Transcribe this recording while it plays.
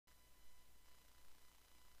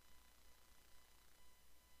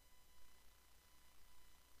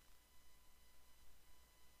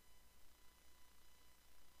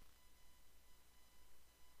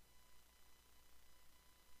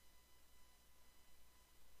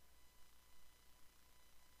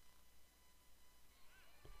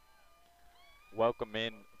welcome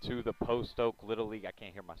in to the Post Oak Little League. I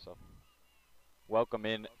can't hear myself. Welcome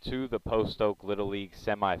in to the Post Oak Little League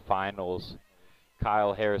semifinals.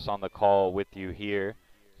 Kyle Harris on the call with you here.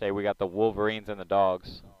 Today we got the Wolverines and the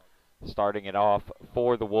Dawgs. Starting it off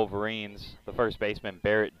for the Wolverines, the first baseman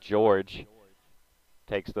Barrett George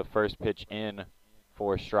takes the first pitch in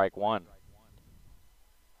for strike one.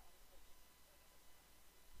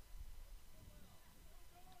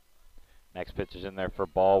 Next pitch is in there for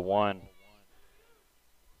ball one.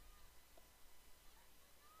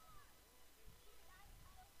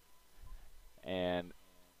 And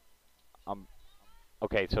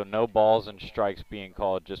okay, so no balls and strikes being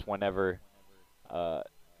called, just whenever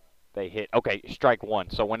they hit. Okay, strike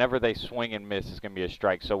one. So whenever they swing and miss, it's going to be a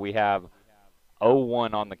strike. So we have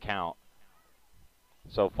 0-1 on the count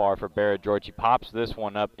so far for Barrett George. He pops this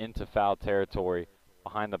one up into foul territory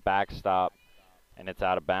behind the backstop, and it's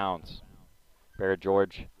out of bounds. Barrett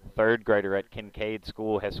George, third grader at Kincaid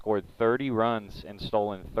School, has scored 30 runs and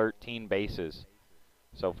stolen 13 bases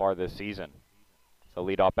so far this season. So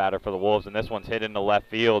leadoff batter for the Wolves, and this one's hit into left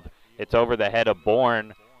field. It's over the head of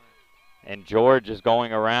Bourne, and George is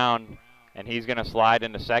going around, and he's going to slide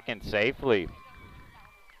into second safely.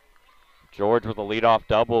 George with a leadoff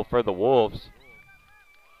double for the Wolves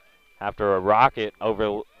after a rocket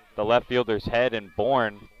over the left fielder's head and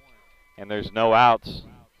Bourne, and there's no outs.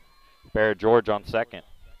 Barrett George on second.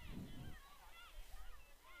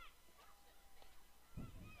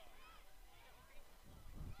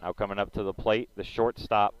 Now coming up to the plate, the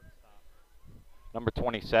shortstop, number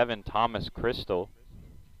 27, Thomas Crystal.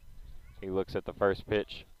 He looks at the first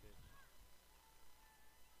pitch.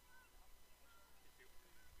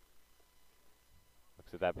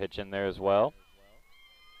 Looks at that pitch in there as well.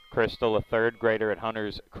 Crystal, a third grader at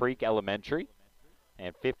Hunters Creek Elementary,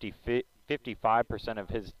 and 55% of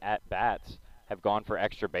his at-bats have gone for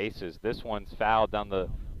extra bases. This one's fouled down the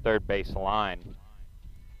third base line.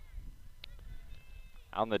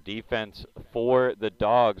 On the defense for the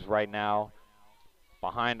Dawgs right now,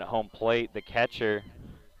 behind home plate, the catcher,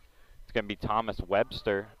 it's going to be Thomas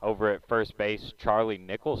Webster. Over at first base, Charlie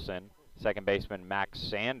Nicholson. Second baseman, Max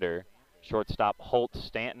Sander. Shortstop, Holt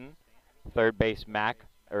Stanton. Third base, Max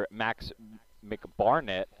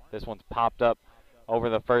McBarnett. This one's popped up over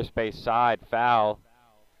the first base side, foul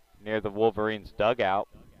near the Wolverines dugout.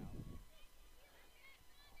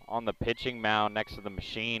 On the pitching mound next to the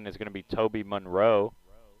machine is going to be Toby Monroe.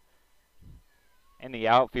 In the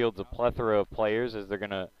outfield's a plethora of players as they're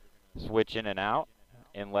going to switch in and out.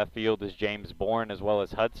 In left field is James Bourne as well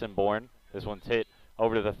as Hudson Bourne. This one's hit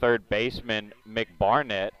over to the third baseman, Mick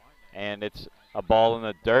Barnett, and it's a ball in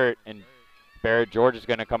the dirt, and Barrett George is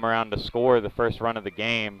going to come around to score the first run of the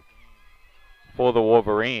game for the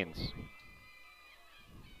Wolverines.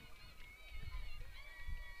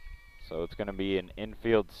 So it's going to be an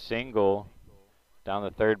infield single down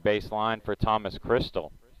the third base line for Thomas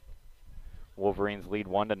Crystal. Wolverines lead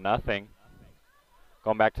 1-0.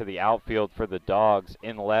 Going back to the outfield for the Dawgs,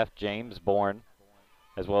 in left, James Bourne,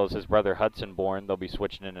 as well as his brother Hudson Bourne. They'll be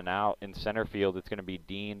switching in and out. In center field, it's going to be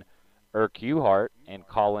Dean Urquhart and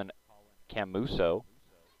Colin Camuso.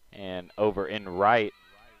 And over in right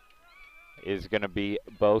is going to be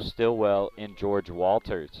Bo Stillwell and George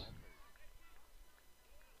Walters.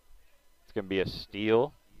 It's going to be a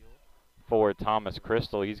steal for Thomas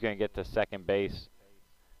Crystal. He's going to get to second base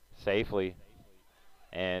safely.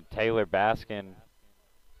 And Taylor Baskin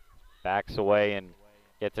backs away and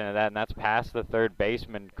gets into that, and that's past the third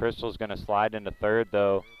baseman. Crystal's going to slide into third,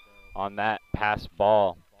 though, on that pass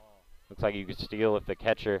ball. Looks like you could steal if the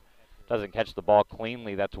catcher doesn't catch the ball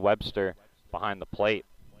cleanly. That's Webster behind the plate.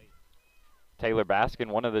 Taylor Baskin,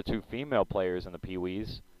 one of the two female players in the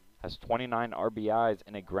Pee-wees, has 29 RBIs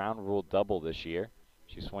and a ground rule double this year.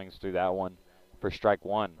 She swings through that one for strike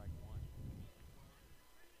one.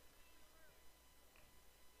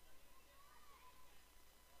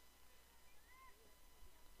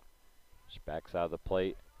 She backs out of the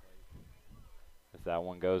plate as that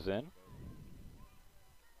one goes in.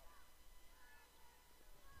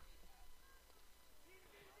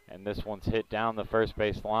 And this one's hit down the first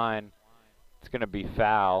base line. It's going to be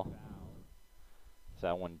foul.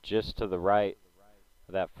 That one just to the right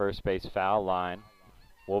of that first base foul line.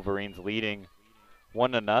 Wolverines leading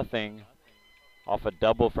 1-0 off a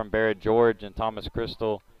double from Barrett George, and Thomas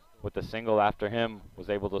Crystal with the single after him was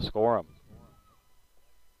able to score him.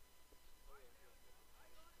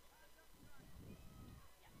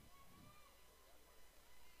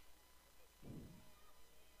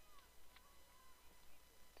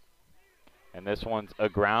 And this one's a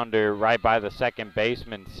grounder right by the second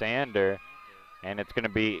baseman, Sander. And it's going to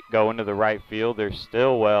be go into the right fielder,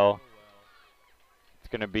 Stillwell.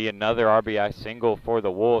 going to be another RBI single for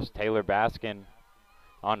the Wolves. Taylor Baskin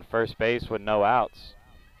on first base with no outs.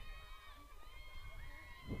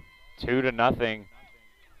 2-0.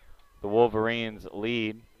 The Wolverines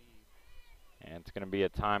lead. And it's going to be a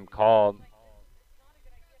time called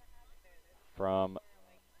from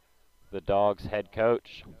the Dawgs head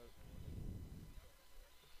coach.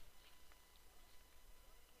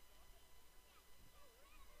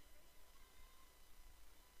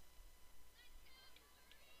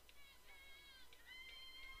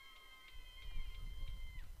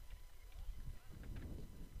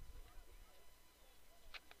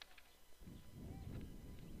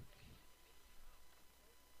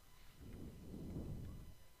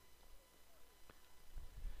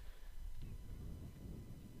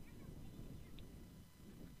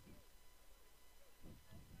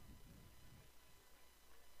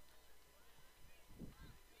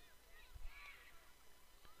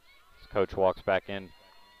 Coach walks back in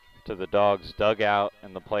to the Dawgs dugout,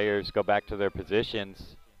 and the players go back to their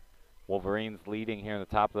positions. Wolverines leading here in the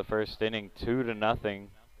top of the first inning, 2-0,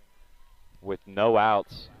 with no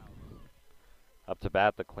outs. Up to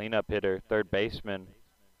bat, the cleanup hitter, third baseman,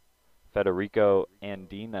 Federico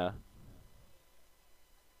Andina.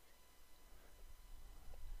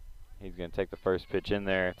 He's going to take the first pitch in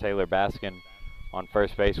there. Taylor Baskin on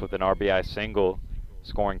first base with an RBI single,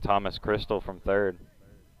 scoring Thomas Crystal from third.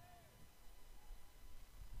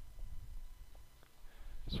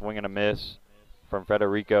 Swing and a miss from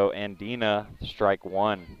Federico Andina, strike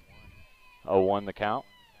one. 0-1 the count.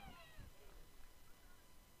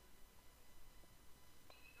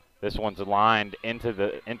 This one's lined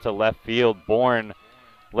into left field. Bourne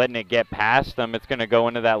letting it get past him. It's going to go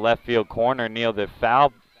into that left field corner near the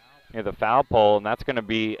foul pole, and that's going to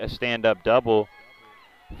be a stand-up double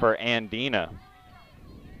for Andina.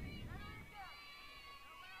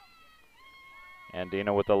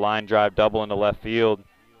 Andina with the line drive double into left field.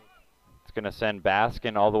 It's going to send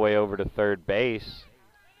Baskin all the way over to third base.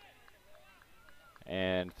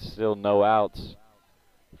 And still no outs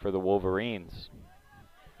for the Wolverines.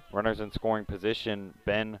 Runners in scoring position,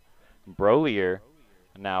 Ben Brolier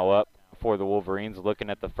now up for the Wolverines, looking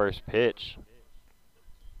at the first pitch.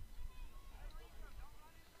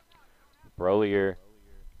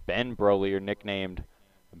 Ben Brolier, nicknamed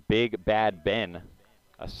Big Bad Ben,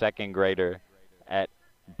 a second grader at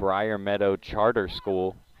Briar Meadow Charter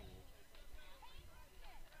School.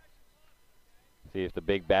 See if the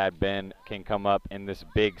Big Bad Ben can come up in this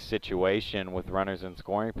big situation with runners in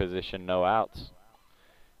scoring position, no outs.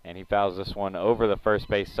 And he fouls this one over the first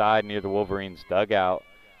base side near the Wolverines dugout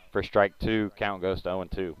for strike two. Count goes to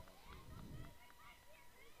 0-2.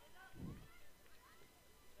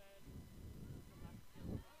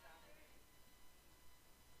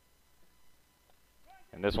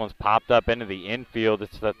 And this one's popped up into the infield.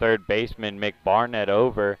 It's the third baseman, Mick Barnett,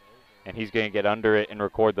 over, and he's going to get under it and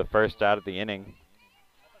record the first out of the inning.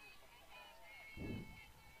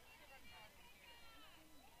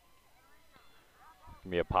 Going to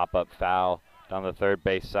be a pop-up foul down the third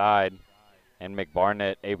base side, and Mick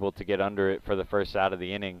Barnett able to get under it for the first out of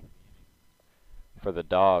the inning for the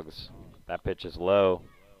Dawgs. That pitch is low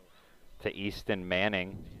to Easton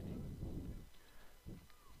Manning.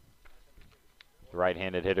 The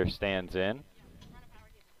right-handed hitter stands in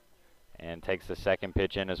and takes the second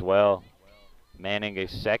pitch in as well. Manning, a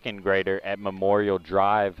second grader at Memorial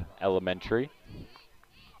Drive Elementary.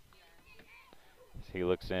 As he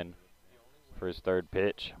looks in for his third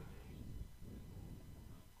pitch.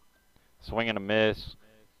 Swing and a miss.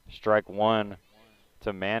 Strike one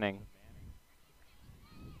to Manning.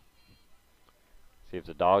 See if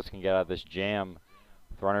the Dawgs can get out of this jam.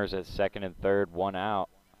 With runners at second and third, one out.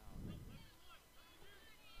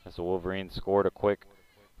 As the Wolverines scored a quick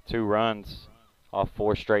 2 runs off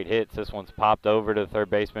 4 straight hits. This one's popped over to third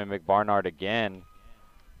baseman McBarnett again.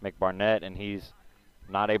 McBarnett, and he's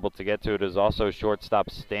not able to get to it. Is also shortstop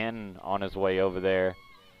Stanton on his way over there.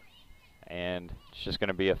 And it's just going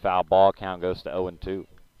to be a foul ball. Count goes to 0-2.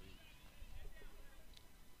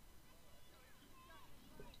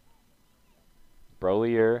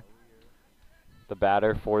 Brolier, the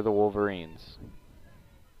batter for the Wolverines,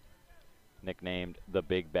 nicknamed the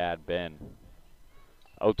Big Bad Ben.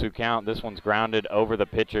 0-2 count. This one's grounded over the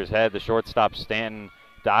pitcher's head. The shortstop Stanton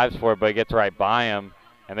dives for it, but it gets right by him.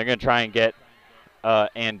 And they're going to try and get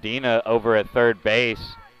Andina over at third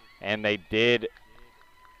base. And they did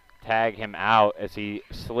tag him out as he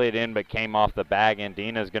slid in but came off the bag.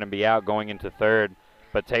 Andina is going to be out going into third.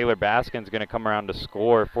 But Taylor Baskin's going to come around to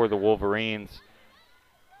score for the Wolverines,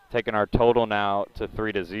 taking our total now to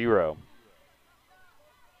 3-0.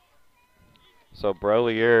 So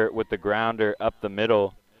Brolier with the grounder up the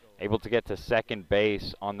middle, able to get to second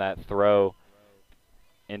base on that throw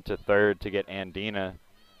into third to get Andina.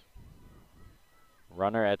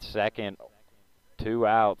 Runner at second, 2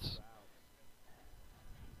 outs.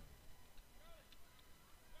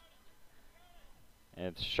 And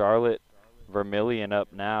it's Charlotte Vermillion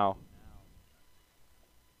up now.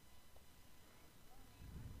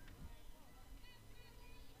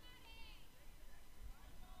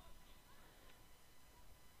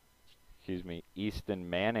 Excuse me, Easton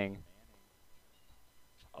Manning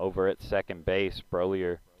over at second base.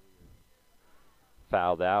 Brolier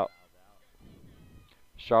fouled out.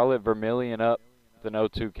 Charlotte Vermillion up with an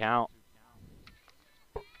 0-2 count.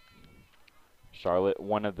 Charlotte,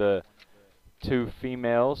 one of the 2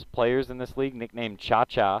 females players in this league, nicknamed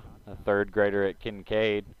Cha-Cha, a 3rd grader at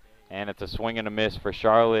Kincaid. And it's a swing and a miss for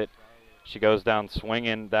Charlotte. She goes down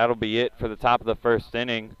swinging. That'll be it for the top of the 1st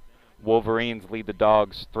inning. Wolverines lead the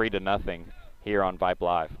Dawgs 3-0 here on Vype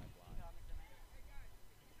Live.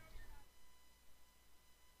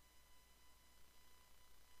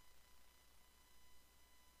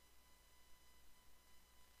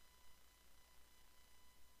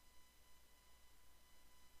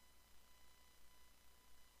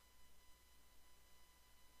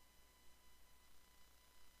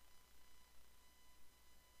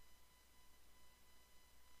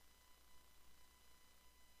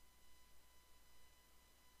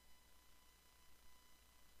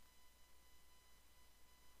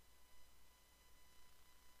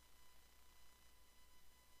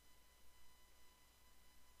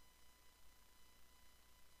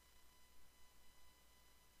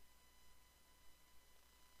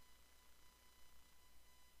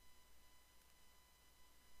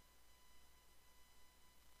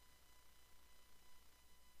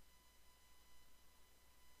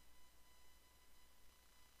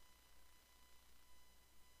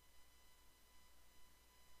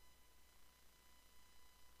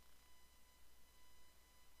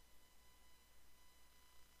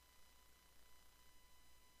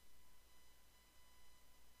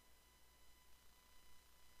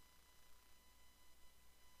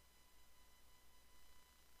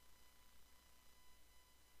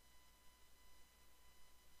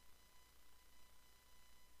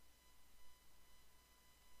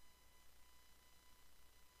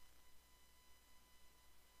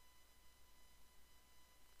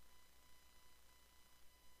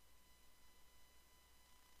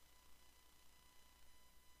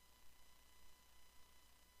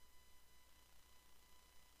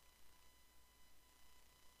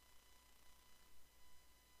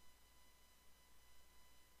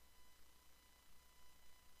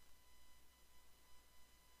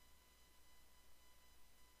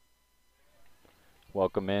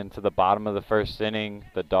 Welcome into the bottom of the 1st inning.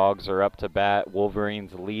 The Dawgs are up to bat.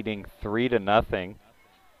 Wolverines leading 3-0.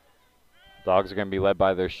 Dawgs are going to be led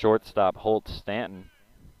by their shortstop, Holt Stanton.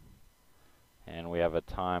 And we have a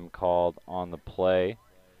time called on the play.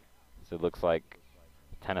 So it looks like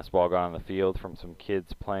a tennis ball got on the field from some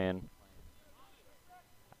kids playing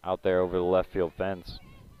out there over the left field fence.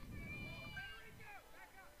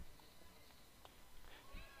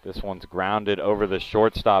 This one's grounded over the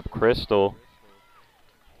shortstop, Crystal.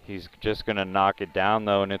 He's just going to knock it down,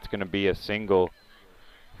 though, and it's going to be a single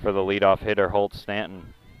for the leadoff hitter, Holt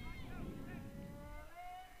Stanton.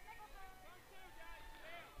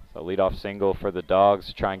 So leadoff single for the Dawgs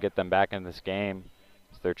to try and get them back in this game.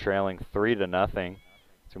 So they're trailing 3-0. It's going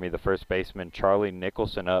to be the first baseman, Charlie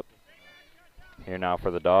Nicholson, up here now for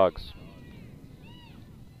the Dawgs.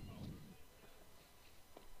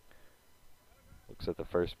 Looks at the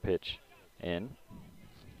first pitch in.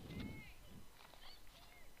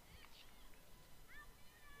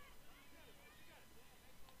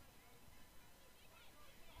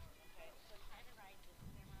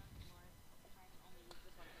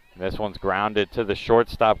 This one's grounded to the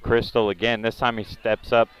shortstop, Crystal, again. This time he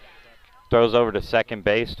steps up, throws over to second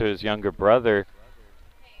base to his younger brother,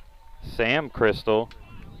 Sam Crystal.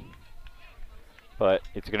 But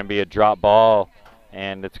it's going to be a drop ball,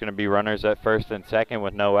 and it's going to be runners at first and second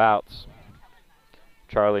with no outs.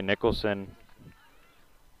 Charlie Nicholson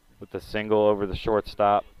with the single over the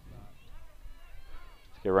shortstop.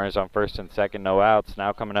 Let's get runners on first and second, no outs.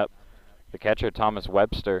 Now coming up, the catcher, Thomas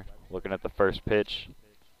Webster, looking at the first pitch.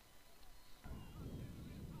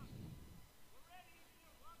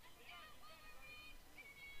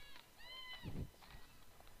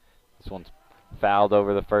 This one's fouled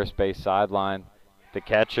over the first base sideline. The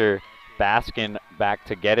catcher, Baskin, back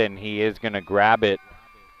to get it, and he is going to grab it.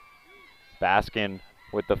 Baskin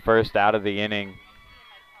with the first out of the inning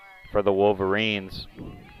for the Wolverines.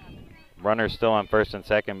 Runners still on first and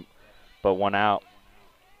second, but one out.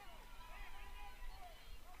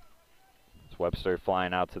 It's Webster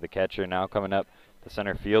flying out to the catcher. Now coming up, the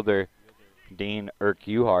center fielder, Dean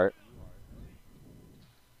Urquhart.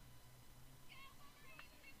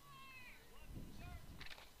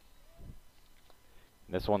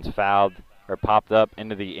 This one's fouled or popped up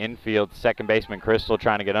into the infield. Second baseman Crystal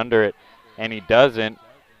trying to get under it, and he doesn't.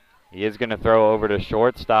 He is going to throw over to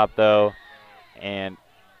shortstop, though, and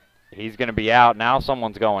he's going to be out. Now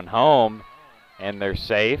someone's going home, and they're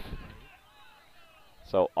safe.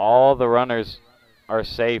 So all the runners are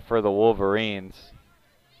safe for the Wolverines,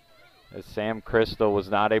 as Sam Crystal was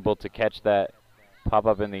not able to catch that pop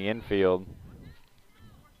up in the infield.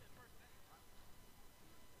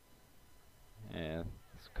 And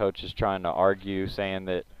this coach is trying to argue, saying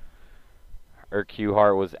that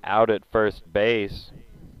Urquhart was out at first base.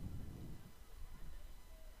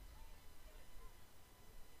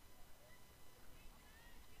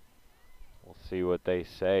 We'll see what they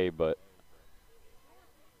say, but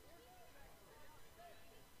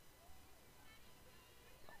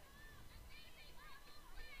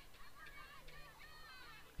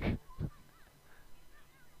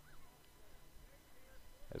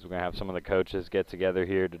as we're going to have some of the coaches get together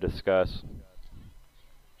here to discuss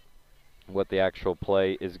what the actual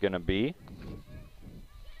play is going to be.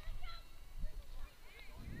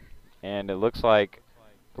 And it looks like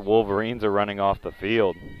the Wolverines are running off the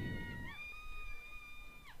field.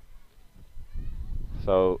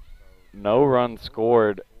 So no run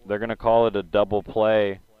scored. They're going to call it a double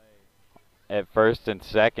play at first and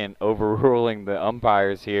second, overruling the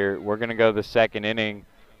umpires here. We're going to go the second inning.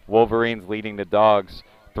 Wolverines leading the Dawgs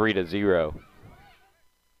 3-0.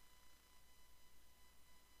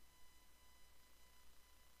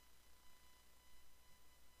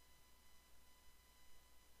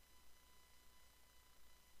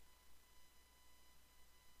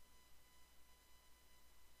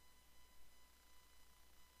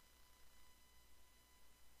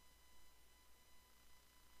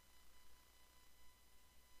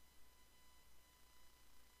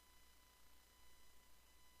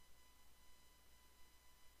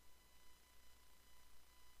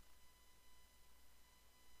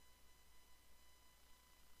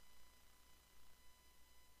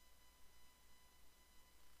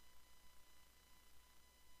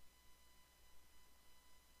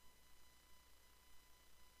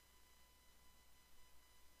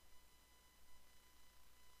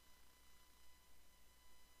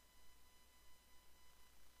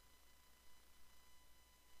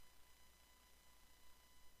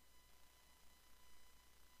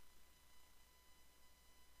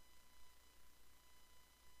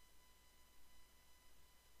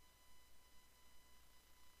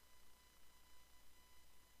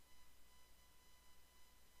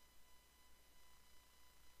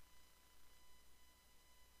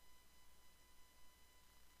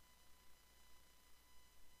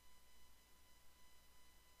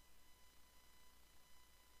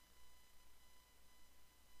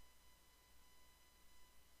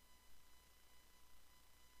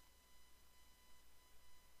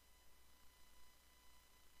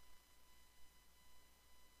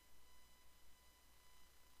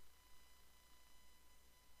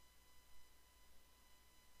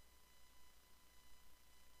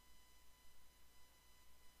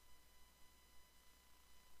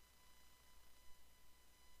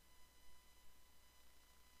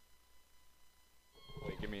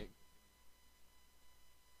 Wait, give me.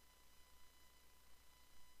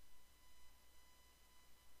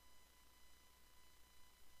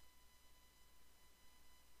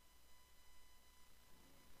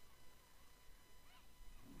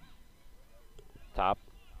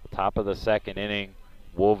 Top of the second inning.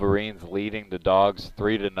 Wolverines leading the Dawgs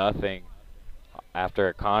 3-0 after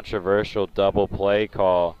a controversial double play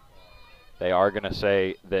call. They are going to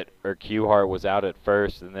say that Urquhart was out at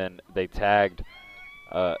first, and then they tagged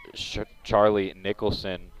Charlie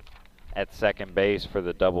Nicholson at second base for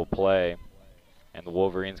the double play. And the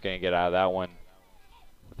Wolverines going to get out of that one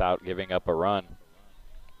without giving up a run.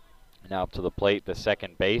 Now up to the plate, the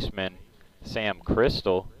second baseman, Sam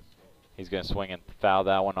Crystal. He's going to swing and foul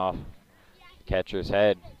that one off the catcher's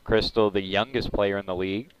head. Crystal, the youngest player in the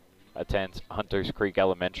league, attends Hunters Creek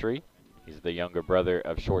Elementary. He's the younger brother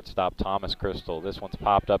of shortstop Thomas Crystal. This one's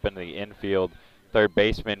popped up into the infield. Third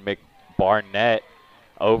baseman McBarnett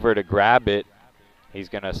over to grab it. He's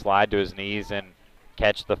going to slide to his knees and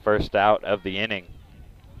catch the first out of the inning.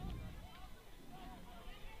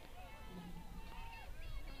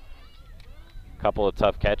 Couple of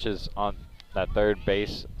tough catches on that third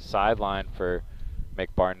base sideline for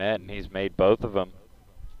McBarnett, and he's made both of them.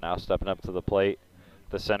 Now stepping up to the plate,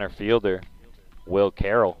 the center fielder, Will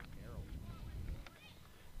Carroll.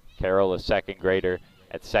 Carroll, a second grader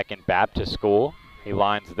at Second Baptist School. He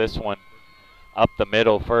lines this one up the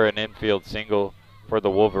middle for an infield single for the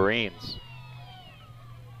Wolverines.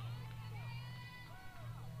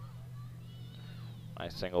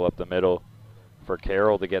 Nice single up the middle for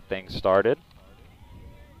Carroll to get things started.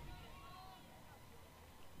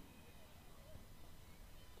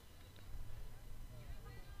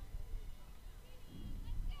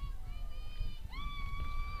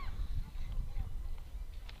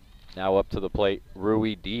 Now up to the plate,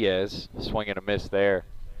 Rui Diaz, swing and a miss there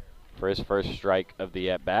for his first strike of the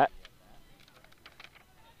at-bat.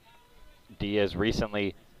 Diaz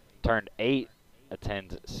recently turned 8,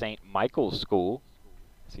 attends St. Michael's School,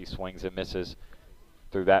 as he swings and misses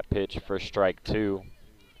through that pitch for strike 2.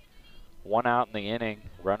 1 out in the inning,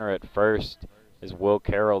 runner at first is Will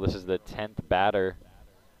Carroll. This is the 10th batter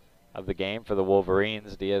of the game for the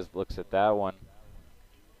Wolverines. Diaz looks at that one,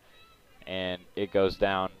 and it goes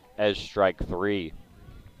down as strike 3.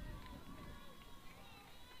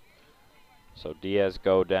 So Diaz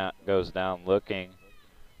goes down looking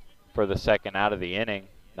for the second out of the inning.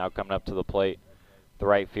 Now coming up to the plate, the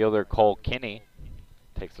right fielder, Cole Kinney,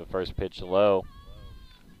 takes the first pitch low.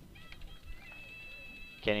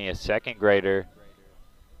 Kinney, a second grader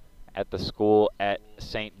at the school at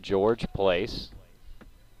St. George Place.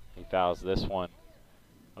 He fouls this one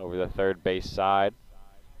over the third base side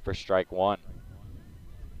for strike 1.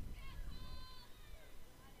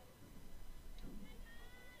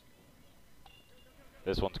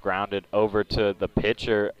 This one's grounded over to the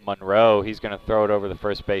pitcher, Monroe. He's going to throw it over the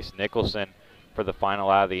first base, Nicholson, for the final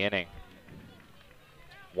out of the inning.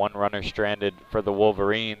 1 runner stranded for the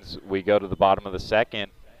Wolverines. We go to the bottom of the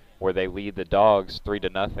second, where they lead the Dawgs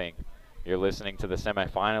 3-0. You're listening to the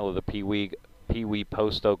semifinal of the Pee Wee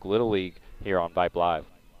Post Oak Little League here on Vype Live.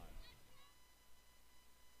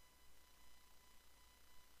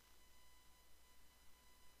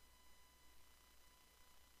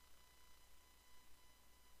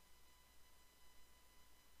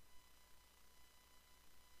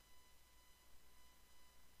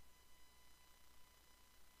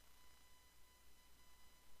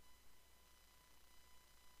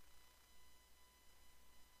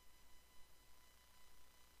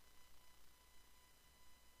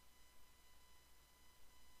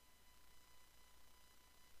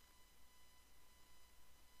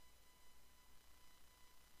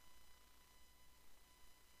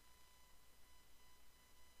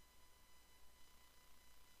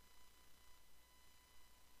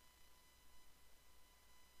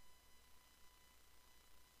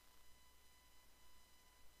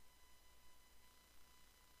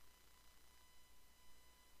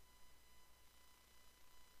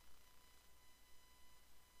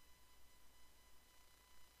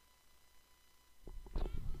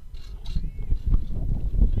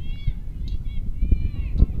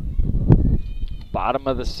 Bottom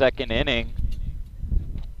of the second inning,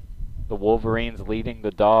 the Wolverines leading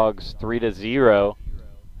the Dawgs 3-0.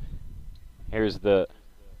 Here's the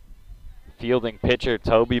fielding pitcher,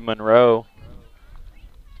 Toby Monroe,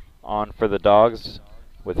 on for the Dawgs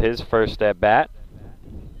with his first at bat.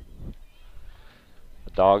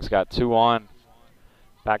 The Dawgs got 2 on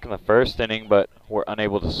back in the first inning, but were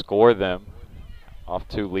unable to score them off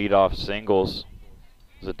 2 leadoff singles.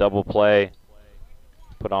 It was a double play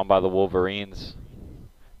put on by the Wolverines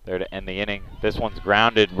there to end the inning. This one's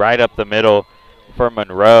grounded right up the middle for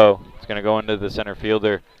Monroe. It's going to go into the center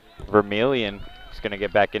fielder, Vermillion. He's going to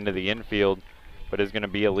get back into the infield, but it's going to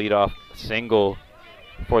be a leadoff single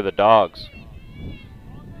for the Dawgs.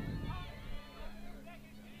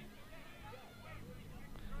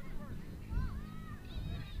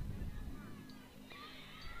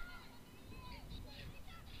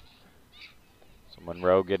 So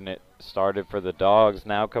Monroe getting it started for the Dawgs.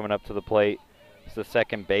 Now coming up to the plate, it's the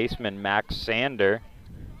second baseman, Max Sander.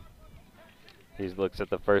 He looks at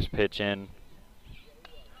the first pitch in.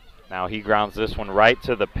 Now he grounds this one right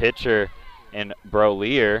to the pitcher in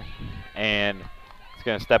Brolier, and he's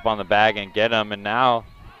going to step on the bag and get him. And now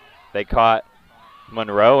they caught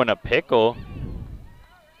Monroe in a pickle,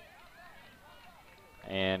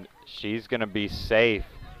 and she's going to be safe.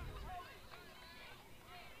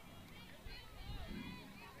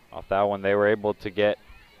 Off that one, they were able to get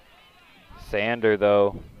Sander,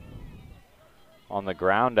 though, on the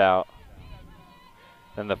ground out.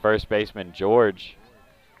 Then the first baseman, George,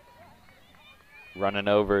 running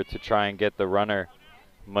over to try and get the runner,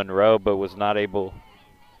 Monroe, but was not able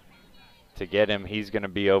to get him. He's going to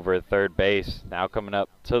be over at third base. Now coming up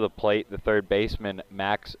to the plate, the third baseman,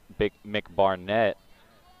 Mick Barnett.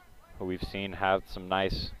 who we've seen have some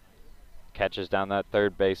nice catches down that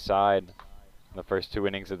third base side in the first 2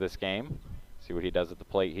 innings of this game. See what he does at the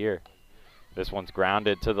plate here. This one's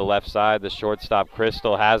grounded to the left side. The shortstop,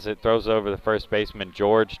 Crystal, has it, throws it over the first baseman,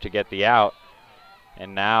 George, to get the out.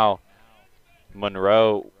 And now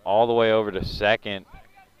Monroe all the way over to second.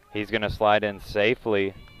 He's going to slide in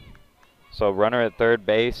safely. So runner at third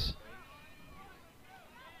base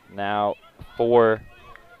now for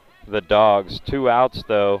the Dawgs. 2 outs,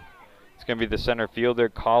 though. It's going to be the center fielder,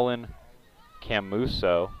 Colin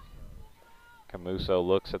Camuso. Camuso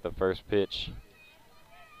looks at the first pitch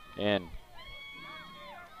in.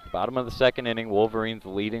 Bottom of the second inning, Wolverines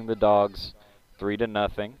leading the Dawgs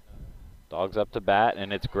 3-0. Dawgs up to bat,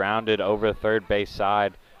 and it's grounded over the third base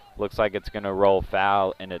side. Looks like it's going to roll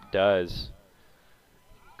foul, and it does.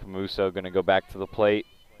 Camuso going to go back to the plate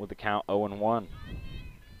with the count 0-1.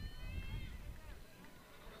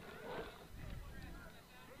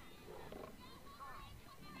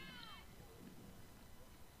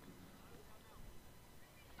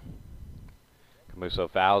 Camuso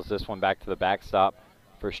fouls this one back to the backstop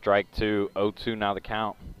for strike 2. 0-2 now the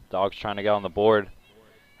count. Dawgs trying to get on the board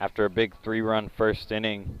after a big 3-run first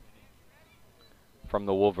inning from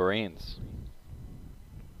the Wolverines.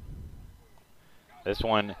 This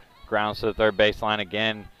one grounds to the third baseline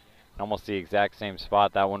again, almost the exact same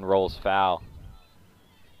spot. That one rolls foul.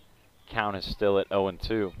 Count is still at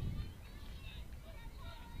 0-2.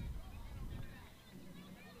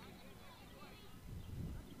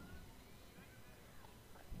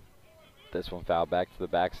 This one fouled back to the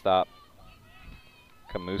backstop.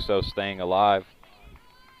 Camuso staying alive.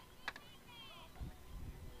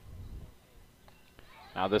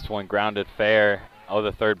 Now this one grounded fair. Oh,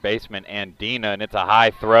 the third baseman, Andina, and it's a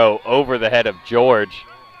high throw over the head of George.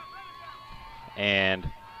 And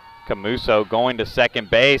Camuso going to second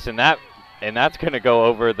base, and that's going to go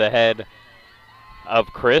over the head of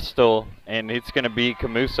Crystal, and it's going to be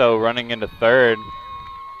Camuso running into third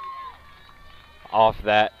off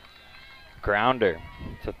that grounder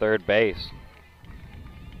to third base.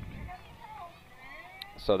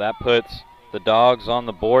 So that puts the Dawgs on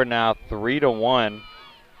the board now 3-1.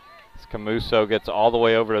 As Camuso gets all the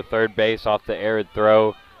way over to third base off the arid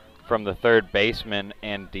throw from the third baseman,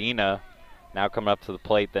 Andina. Now coming up to the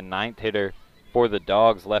plate, the 9th hitter for the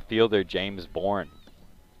Dawgs, left fielder James Bourne.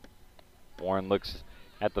 Bourne looks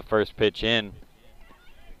at the first pitch in.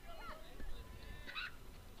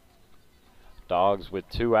 Dawgs with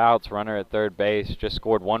 2 outs, runner at third base, just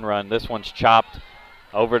scored 1 run. This one's chopped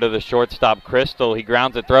over to the shortstop, Crystal. He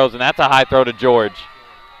grounds it, throws, and that's a high throw to George.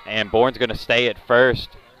 And Bourne's going to stay at first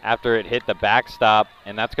after it hit the backstop,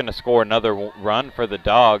 and that's going to score another run for the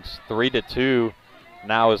Dawgs. 3-2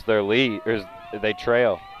 now is their lead, or they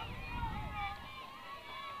trail.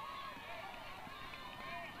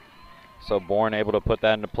 So Bourne able to put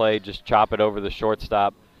that into play, just chop it over the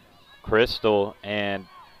shortstop, Crystal, and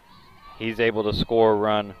he's able to score a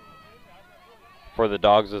run for the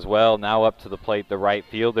Dawgs as well. Now up to the plate, the right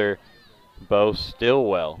fielder, Bo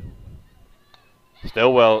Stillwell.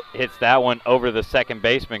 Stillwell hits that one over the second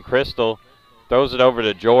baseman, Crystal, throws it over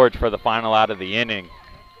to George for the final out of the inning.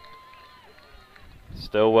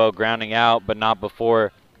 Stillwell grounding out, but not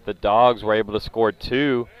before the Dawgs were able to score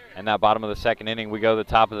 2. And that bottom of the second inning, we go to the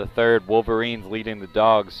top of the third. Wolverines leading the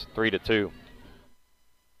Dawgs 3-2.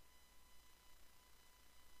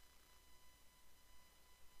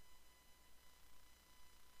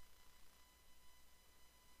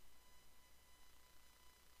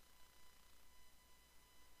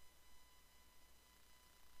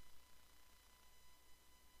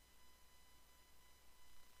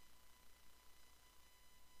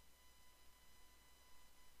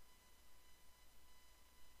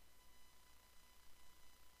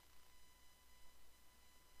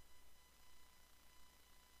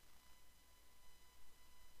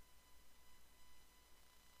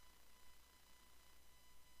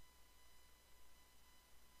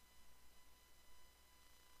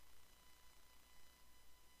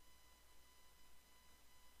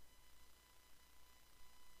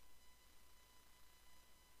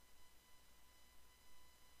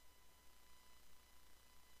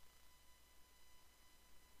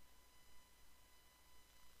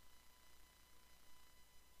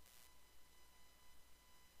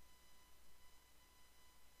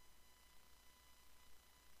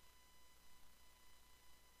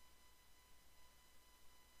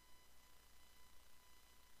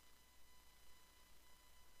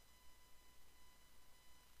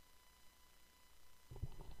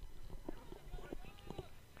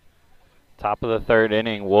 Top of the third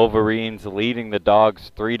inning, Wolverines leading the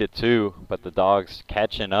Dawgs 3-2, but the Dawgs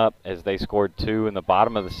catching up as they scored 2 in the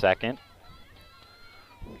bottom of the second.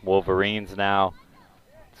 Wolverines now,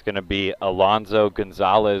 it's going to be Alonzo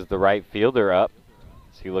Gonzalez, the right fielder, up.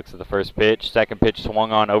 As he looks at the first pitch. Second pitch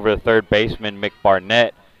swung on over the third baseman, Mick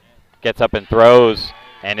Barnett. Gets up and throws,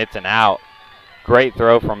 and it's an out. Great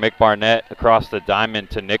throw from Mick Barnett across the diamond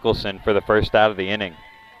to Nicholson for the first out of the inning.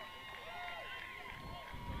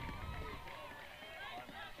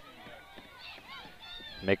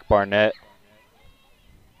 Mick Barnett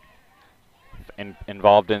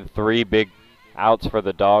involved in 3 big outs for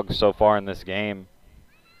the Dawgs so far in this game.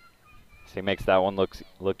 So he makes that one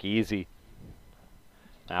look easy.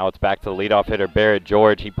 Now it's back to the leadoff hitter, Barrett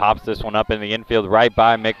George. He pops this one up in the infield right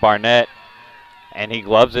by Mick Barnett, and he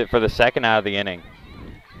gloves it for the second out of the inning.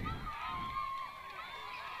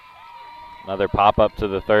 Another pop up to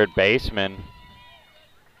the third baseman,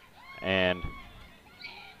 and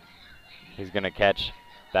he's going to catch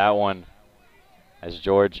that one as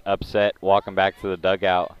George upset, walking back to the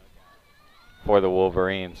dugout for the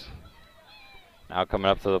Wolverines. Now coming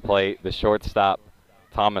up to the plate, the shortstop,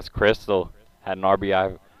 Thomas Crystal, had an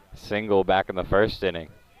RBI single back in the first inning.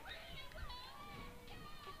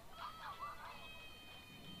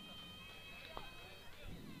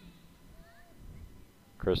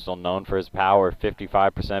 Crystal, known for his power,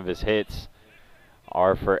 55% of his hits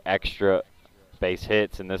are for extra base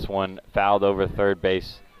hits, and this one fouled over third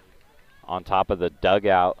base on top of the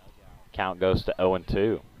dugout. Count goes to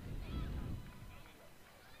 0-2.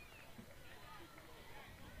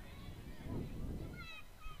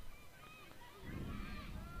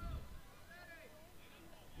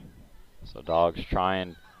 So Dawgs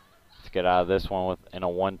trying to get out of this one in a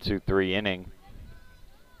 1-2-3 inning.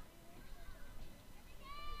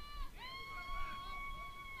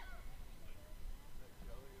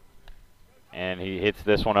 And he hits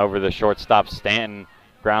this one over the shortstop, Stanton.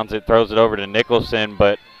 Grounds it, throws it over to Nicholson,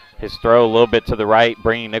 but his throw a little bit to the right,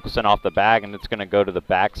 bringing Nicholson off the bag, and it's going to go to the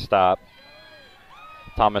backstop.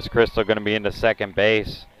 Thomas Crystal going to be into second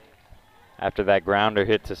base after that grounder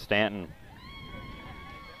hit to Stanton.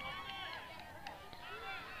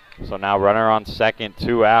 So now runner on second,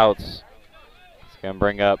 2 outs. It's going to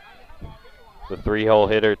bring up the 3-hole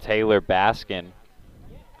hitter, Taylor Baskin.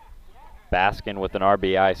 Baskin with an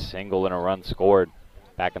RBI single and a run scored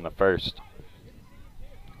back in the first.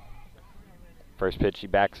 First pitch, he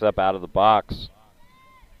backs up out of the box.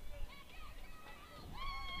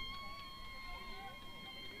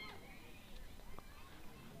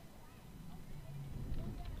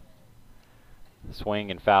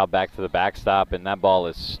 Swing and foul back to the backstop, and that ball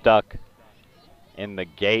is stuck in the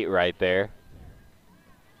gate right there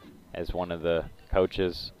as one of the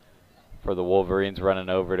coaches for the Wolverines running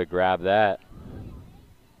over to grab that.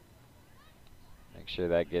 Make sure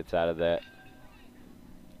that gets out of that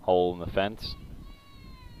hole in the fence.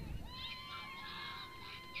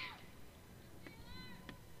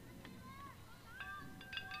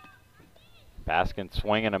 Baskin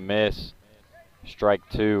swing and a miss. Strike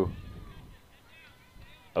 2.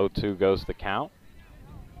 0-2 goes the count.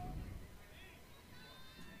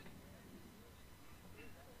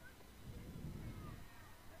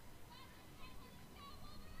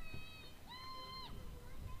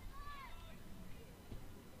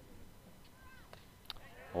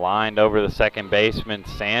 Lined over the second baseman,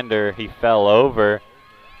 Sander. He fell over,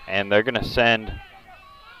 and they're going to send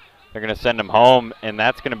him home, and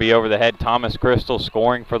that's going to be over the head. Thomas Crystal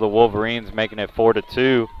scoring for the Wolverines, making it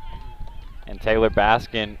 4-2. And Taylor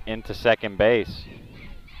Baskin into second base.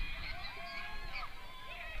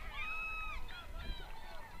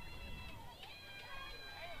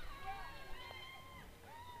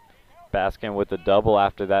 Baskin with the double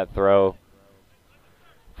after that throw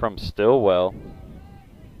from Stillwell.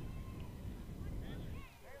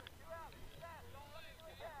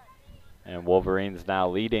 And Wolverines now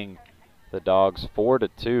leading the Dawgs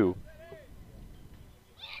 4-2.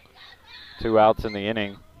 2 outs in the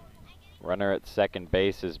inning. Runner at second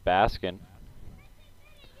base is Baskin.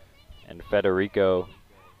 And Federico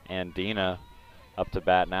Andina up to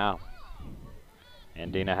bat now.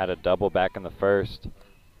 Andina had a double back in the first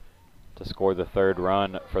to score the 3rd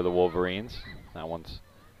run for the Wolverines. That one's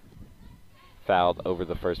fouled over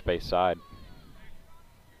the first base side.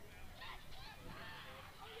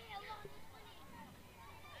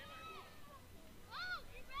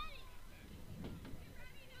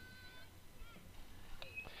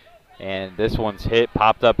 And this one's hit,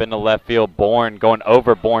 popped up into left field. Bourne going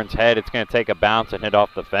over Bourne's head. It's going to take a bounce and hit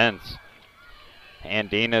off the fence.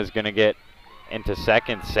 Andina is going to get into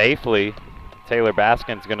second safely. Taylor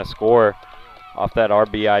Baskin's going to score off that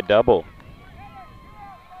RBI double.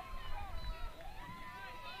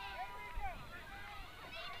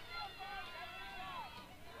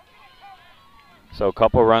 So a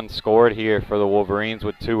couple runs scored here for the Wolverines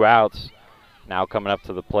with 2 outs. Now coming up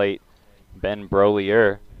to the plate, Ben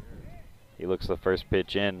Brolier. He looks the first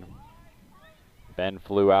pitch in. Ben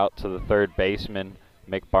flew out to the third baseman,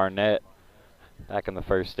 Mick Barnett, back in the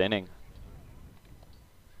first inning.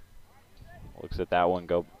 Looks at that one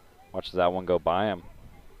go, watches that one go by him.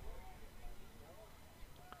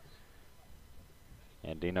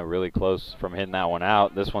 Andina really close from hitting that one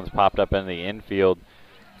out. This one's popped up in the infield.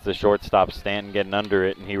 It's the shortstop Stanton getting under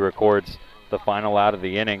it, and he records the final out of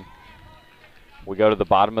the inning. We go to the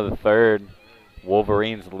bottom of the third.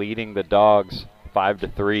 Wolverines leading the Dawgs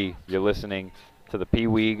 5-3. You're listening to the Pee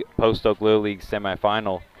Wee Post Oak Little League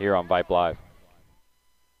semifinal here on Vype Live.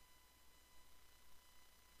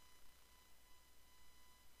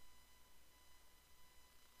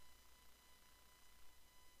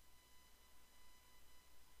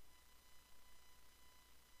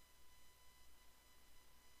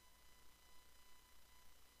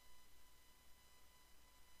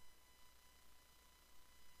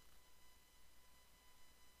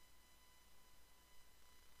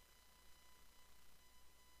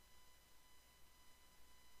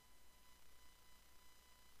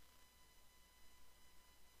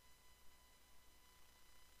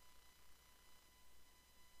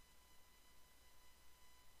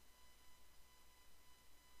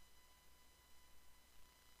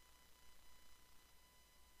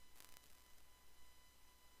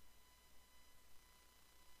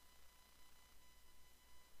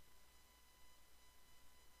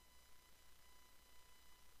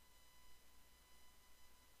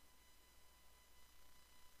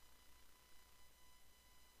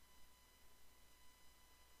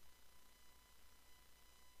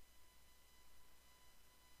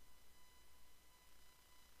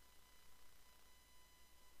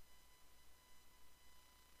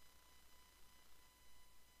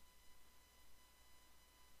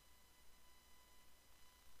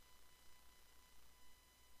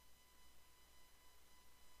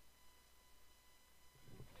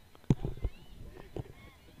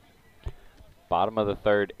 Bottom of the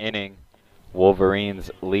third inning, Wolverines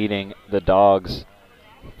leading the Dawgs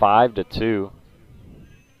 5-2.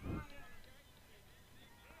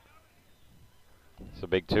 It's a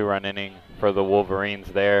big 2-run inning for the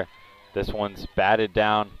Wolverines there. This one's batted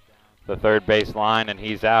down the third base line, and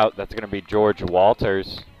he's out. That's going to be George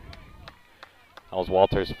Walters. That was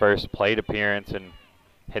Walters' first plate appearance, and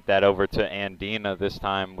hit that over to Andina, this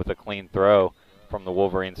time with a clean throw from the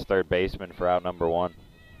Wolverines' third baseman for out number 1.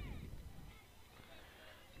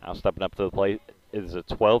 Now stepping up to the plate is a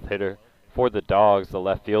 12th hitter for the Dawgs, the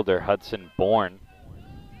left fielder Hudson Bourne.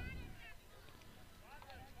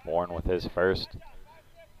 Bourne with his first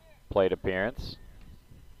plate appearance.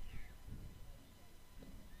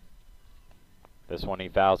 This one he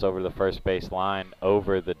fouls over the first base line,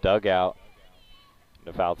 over the dugout,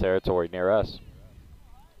 into foul territory near us.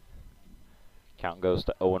 Count goes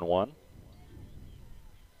to 0-1.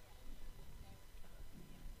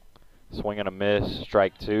 Swing and a miss,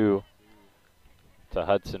 strike 2 to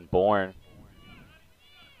Hudson Bourne.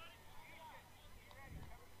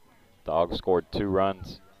 Dawgs scored 2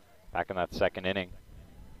 runs back in that second inning.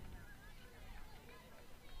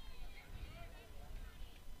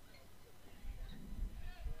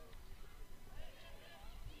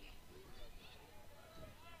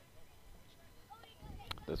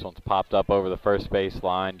 This one's popped up over the first base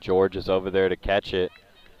line. George is over there to catch it,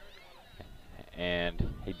 and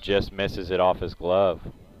he just misses it off his glove.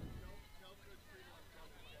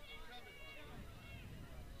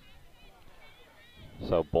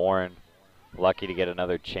 So Bourne lucky to get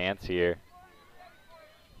another chance here.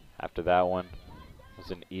 After that one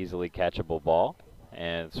was an easily catchable ball.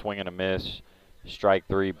 And swing and a miss, strike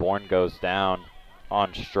 3. Bourne goes down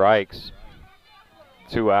on strikes.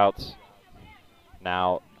 2 outs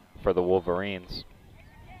now for the Wolverines.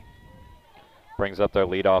 Brings up their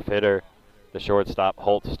leadoff hitter, the shortstop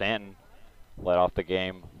Holt Stanton. Led off the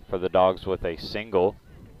game for the Dawgs with a single.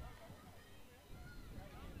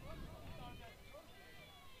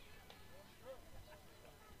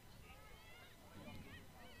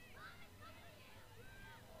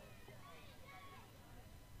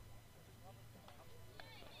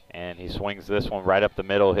 And he swings this one right up the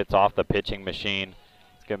middle, hits off the pitching machine.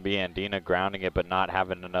 It's going to be Andina grounding it, but not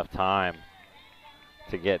having enough time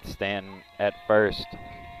to get Stanton at first.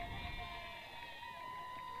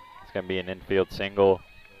 It's going to be an infield single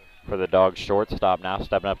for the Dawgs shortstop. Now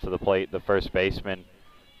stepping up to the plate, the first baseman,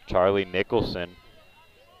 Charlie Nicholson.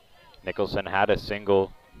 Nicholson had a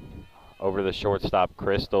single over the shortstop,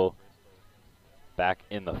 Crystal, back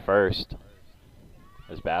in the first.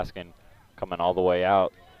 As Baskin coming all the way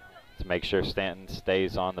out to make sure Stanton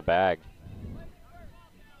stays on the bag.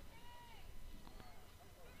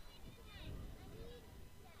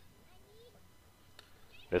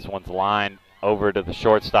 This one's lined over to the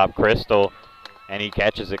shortstop, Crystal, and he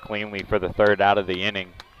catches it cleanly for the 3rd out of the inning.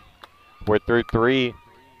 We're through 3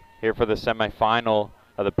 here for the semifinal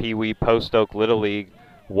of the Pee Wee Post Oak Little League.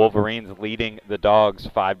 Wolverines leading the Dawgs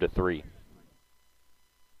 5-3.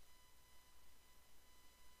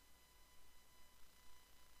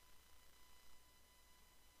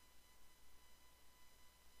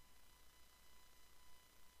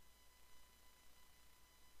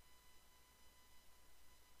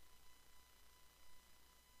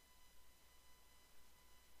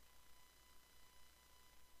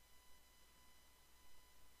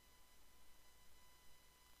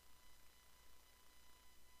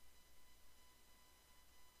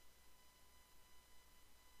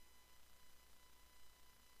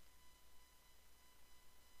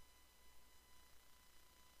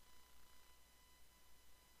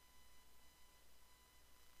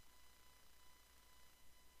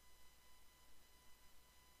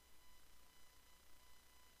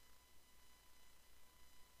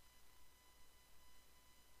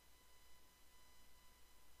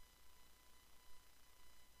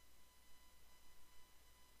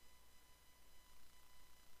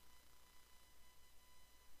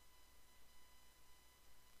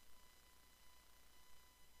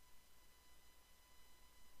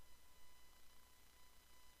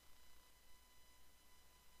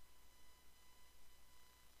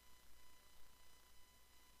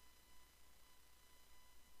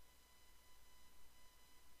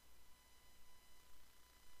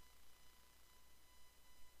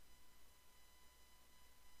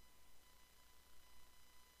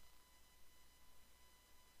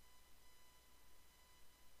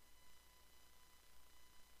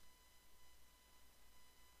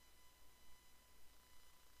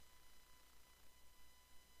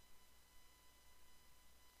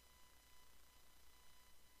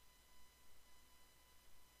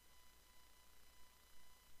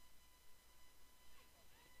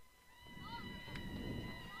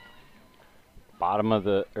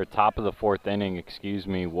 Top of the 4th inning, excuse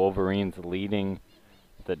me. Wolverines leading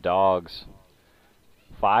the Dawgs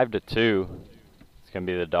 5-2. It's going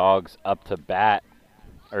to be the Dawgs up to bat,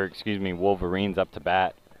 or excuse me, Wolverines up to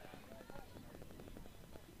bat.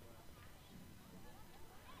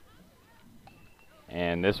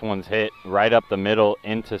 And this one's hit right up the middle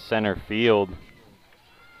into center field.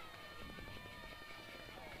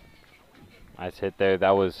 Nice hit there.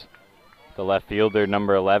 That was the left fielder,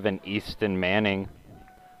 number 11, Easton Manning,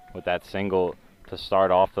 with that single to start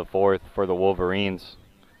off the 4th for the Wolverines.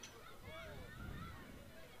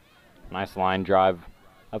 Nice line drive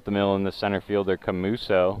up the middle in the center fielder,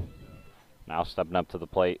 Camuso. Now stepping up to the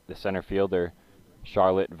plate, the center fielder,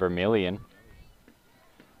 Charlotte Vermillion.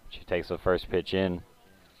 She takes the first pitch in.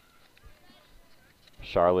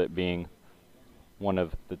 Charlotte being one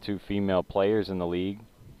of the 2 female players in the league,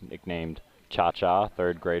 nicknamed Cha-Cha,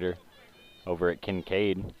 3rd grader over at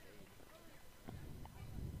Kincaid.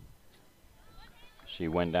 She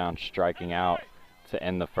went down striking out to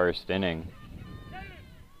end the 1st inning.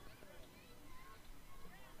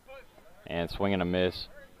 And swing and a miss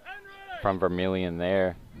from Vermillion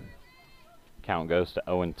there. Count goes to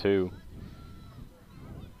 0-2.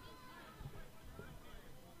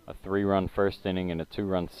 A 3-run 1st inning and a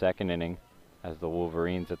 2-run 2nd inning as the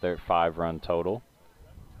Wolverines at their 5-run total.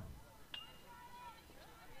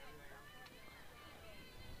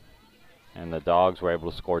 And the Dawgs were able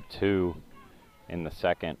to score 2 in the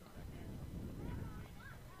 2nd.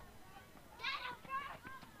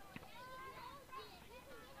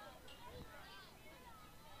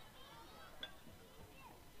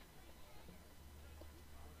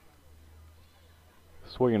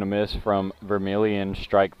 Swing and a miss from Vermillion,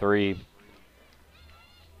 strike 3.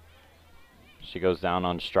 She goes down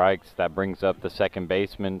on strikes. That brings up the 2nd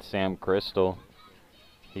baseman, Sam Crystal.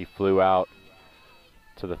 He flew out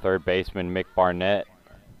to the 3rd baseman, Mick Barnett,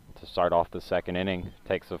 to start off the 2nd inning.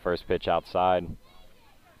 Takes the first pitch outside.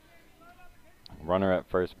 Runner at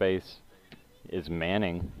first base is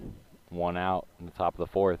Manning. 1 out in the top of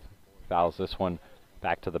the 4th. Fouls this one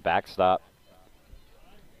back to the backstop.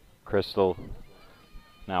 Crystal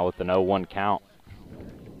now with an 0-1 count.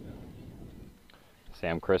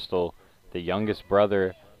 Sam Crystal, the youngest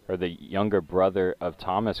brother, or the younger brother of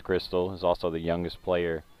Thomas Crystal, is also the youngest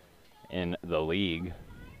player in the league.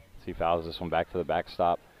 So he fouls this one back to the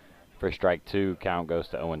backstop for strike 2. Count goes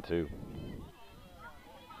to 0-2.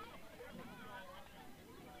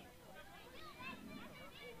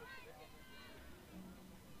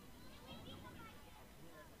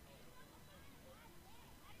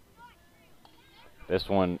 This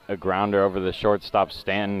one, a grounder over the shortstop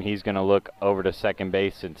Stanton. He's going to look over to second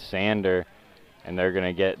base and Sander, and they're going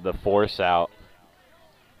to get the force out.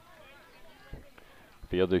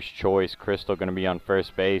 Fielder's choice. Crystal going to be on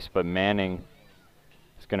first base, but Manning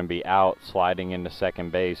is going to be out, sliding into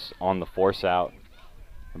second base on the force out.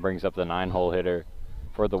 It brings up the 9-hole hitter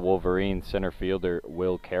for the Wolverines, center fielder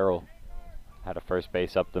Will Carroll. Had a first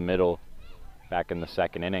base up the middle back in the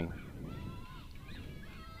second inning.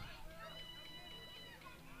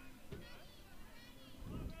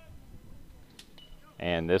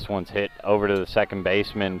 And this one's hit over to the second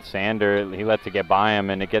baseman, Sander. He lets it get by him,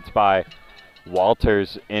 and it gets by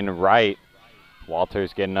Walters in right.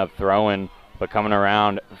 Walters getting up throwing, but coming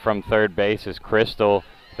around from third base is Crystal.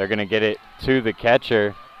 They're going to get it to the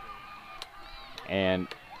catcher, and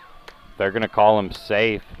they're going to call him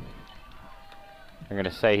safe. They're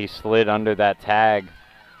going to say he slid under that tag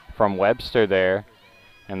from Webster there,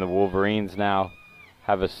 and the Wolverines now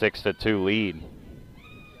have a 6-2 lead.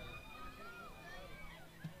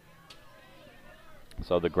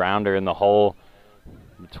 So the grounder in the hole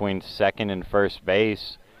between second and first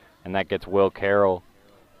base, and that gets Will Carroll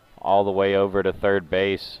all the way over to third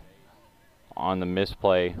base on the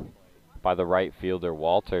misplay by the right fielder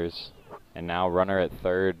Walters. And now runner at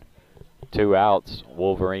third, 2 outs.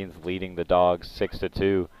 Wolverines leading the Dogs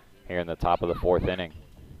 6-2 here in the top of the 4th inning.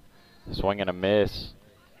 Swing and a miss.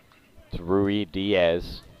 It's Rui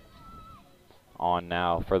Diaz on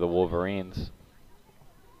now for the Wolverines.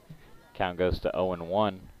 Count goes to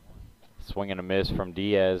 0-1. Swing and a miss from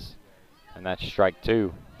Diaz, and that's strike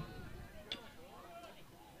 2.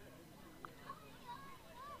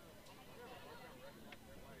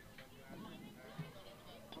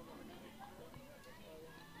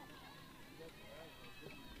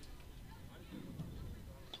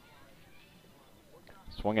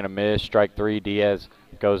 Swing and a miss, strike 3. Diaz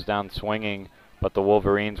goes down swinging, but the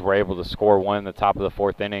Wolverines were able to score 1 in the top of the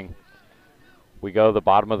 4th inning. We go the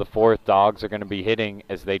bottom of the 4th. Dogs are going to be hitting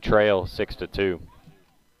as they trail 6-2.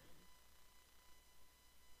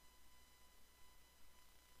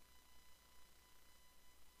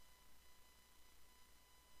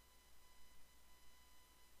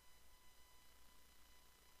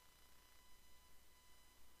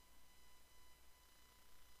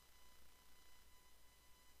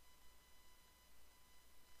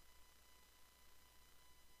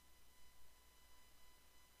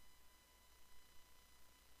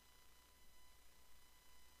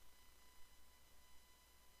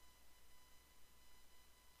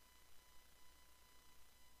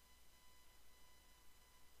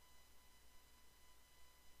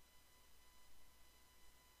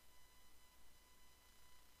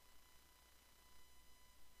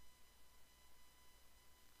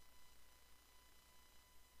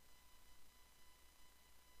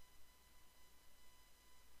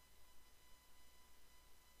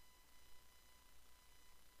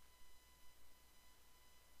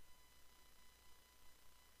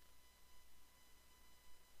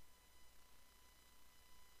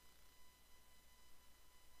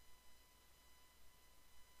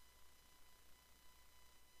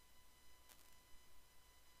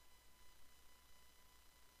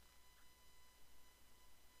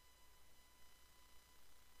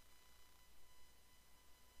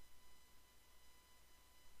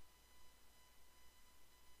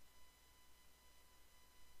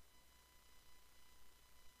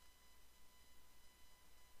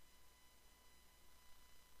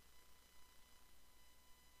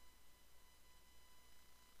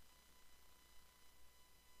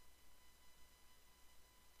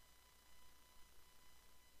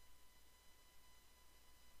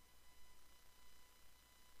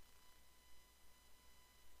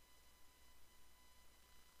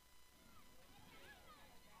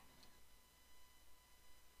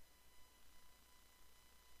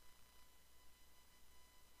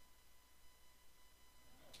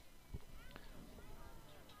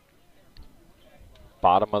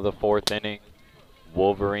 Bottom of the 4th inning.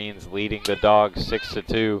 Wolverines leading the Dogs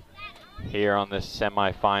 6-2 here on this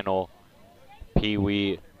semifinal Pee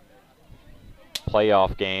Wee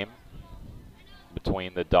playoff game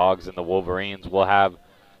between the Dogs and the Wolverines. We'll have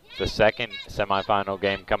the second semifinal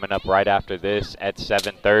game coming up right after this at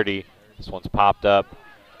 7:30. This one's popped up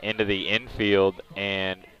into the infield,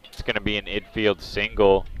 and it's going to be an infield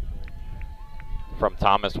single from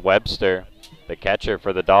Thomas Webster, the catcher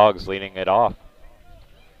for the Dogs, leading it off.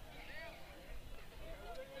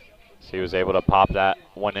 So he was able to pop that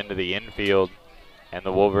one into the infield, and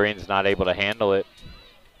the Wolverines not able to handle it.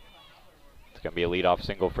 It's going to be a leadoff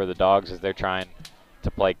single for the Dogs as they're trying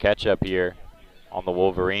to play catch up here on the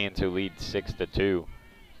Wolverines, who lead 6-2.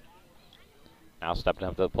 Now stepping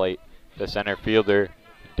up to the plate, the center fielder,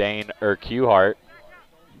 Dane Urquhart.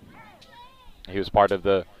 He was part of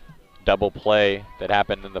the double play that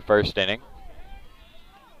happened in the first inning.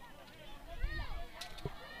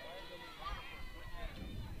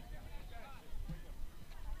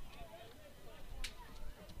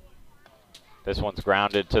 This one's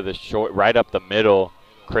grounded to the short, right up the middle.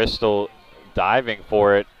 Crystal diving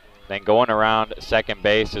for it. Then going around second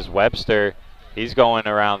base is Webster. He's going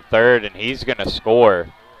around third, and he's going to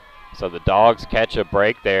score. So the Dawgs catch a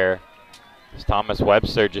break there. Thomas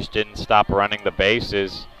Webster just didn't stop running the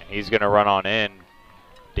bases, and he's going to run on in.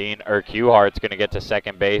 Dean Urquhart's going to get to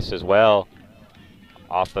second base as well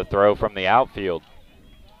off the throw from the outfield.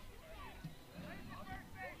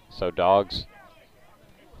 So Dawgs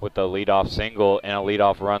with the leadoff single and a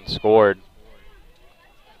leadoff run scored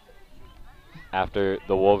after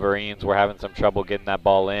the Wolverines were having some trouble getting that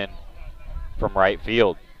ball in from right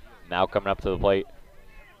field. Now coming up to the plate,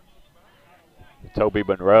 Toby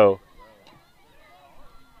Monroe.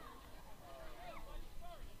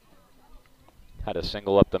 Had a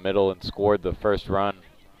single up the middle and scored the first run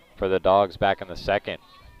for the Dawgs back in the second.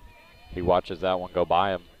 He watches that one go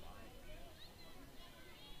by him.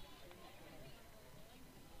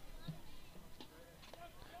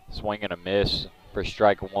 Swing and a miss for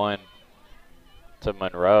strike one to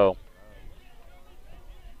Monroe.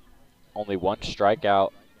 Only one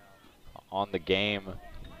strikeout on the game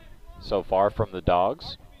so far from the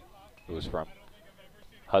Dawgs. It was from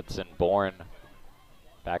Hudson Bourne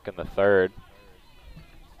back in the third.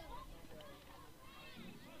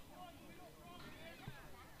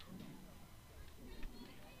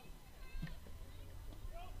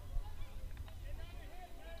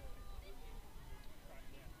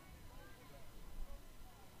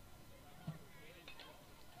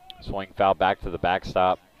 Swing foul back to the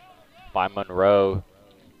backstop by Monroe.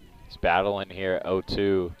 He's battling here at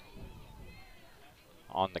 0-2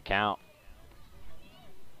 on the count.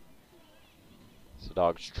 So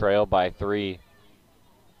Dawgs trail by 3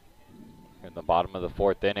 in the bottom of the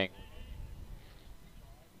fourth inning.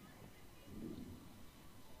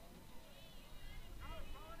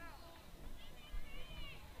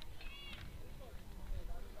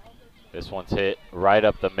 This one's hit right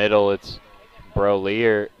up the middle. It's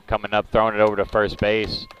Brolier coming up, throwing it over to first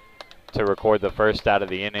base to record the first out of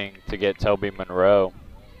the inning to get Toby Monroe.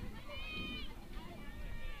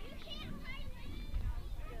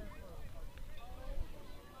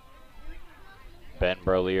 Ben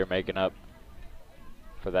Brolier making up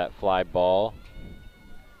for that fly ball.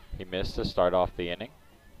 He missed to start off the inning.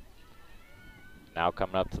 Now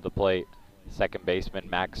coming up to the plate, second baseman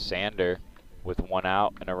Max Sander with one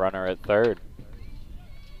out and a runner at third.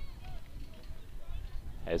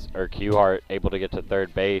 As Urquhart able to get to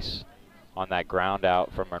third base on that ground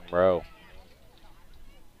out from Monroe.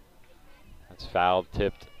 That's fouled,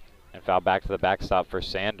 tipped, and fouled back to the backstop for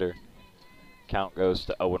Sander. Count goes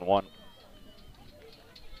to 0-1.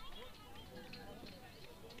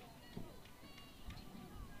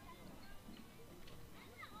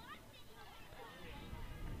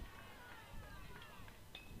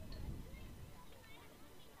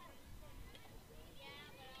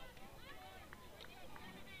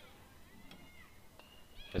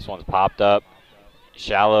 This one's popped up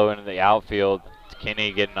shallow into the outfield.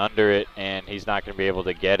 Kinney getting under it, and he's not going to be able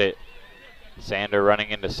to get it. Sander running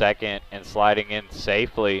into second and sliding in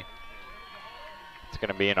safely. It's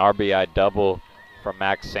going to be an RBI double from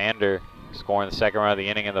Max Sander, scoring the second run of the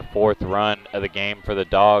inning and the fourth run of the game for the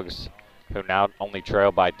Dawgs, who now only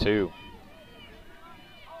trail by 2.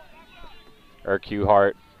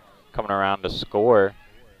 Urquhart coming around to score.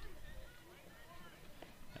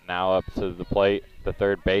 And now up to the plate, the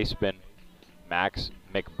third baseman, Max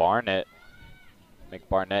McBarnett.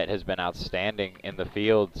 McBarnett has been outstanding in the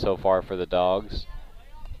field so far for the Dawgs.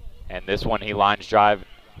 And this one he line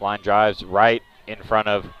drives right in front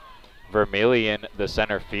of Vermillion, the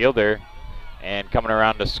center fielder. And coming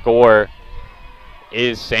around to score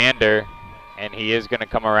is Sander, and he is going to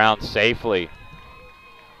come around safely.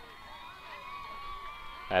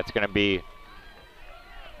 That's going to be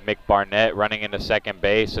McBarnett running into second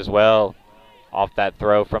base as well off that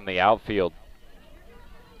throw from the outfield.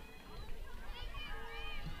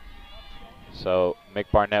 So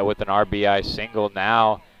McBarnett with an RBI single.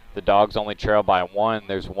 Now the Dawgs only trail by 1.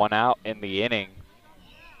 There's one out in the inning.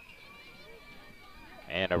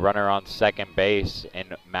 And a runner on second base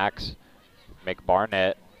in Max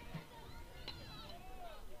McBarnett.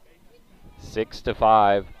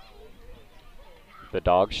 6-5. The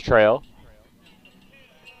Dawgs trail.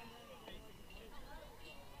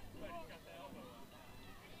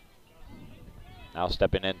 Now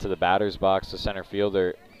stepping into the batter's box, the center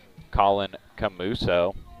fielder, Colin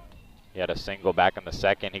Camuso. He had a single back in the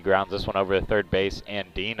second. He grounds this one over to third base.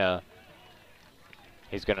 Andina,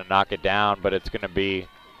 he's going to knock it down, but it's going to be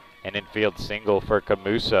an infield single for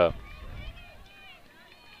Camuso.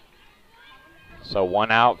 So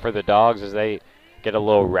 1 out for the Dawgs as they get a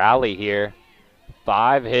little rally here.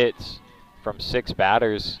 5 hits from 6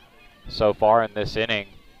 batters so far in this inning.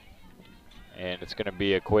 And it's going to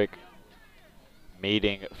be a quick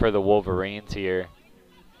meeting for the Wolverines here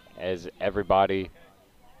as everybody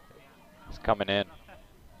is coming in.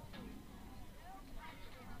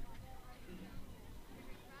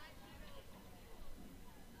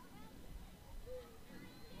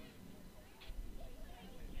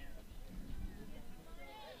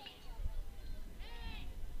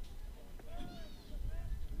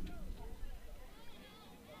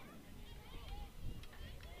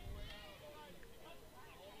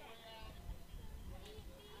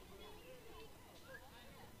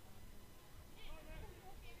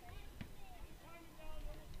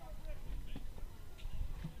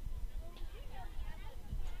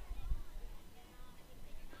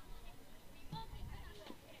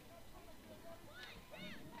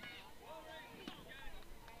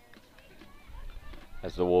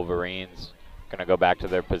 As the Wolverines going to go back to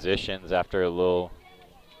their positions after a little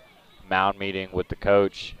mound meeting with the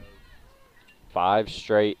coach. 5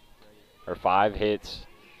 hits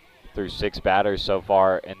through 6 batters so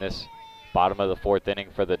far in this bottom of the 4th inning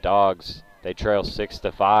for the Dawgs. They trail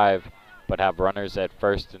 6-5, but have runners at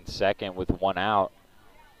first and second with 1 out.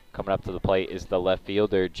 Coming up to the plate is the left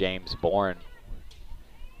fielder, James Bourne.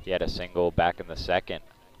 He had a single back in the second.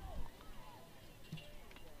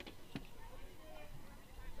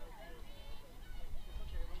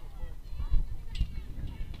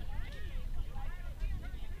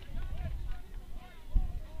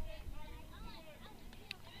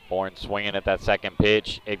 Bourne swinging at that second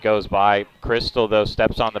pitch. It goes by. Crystal, though,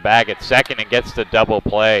 steps on the bag at second and gets the double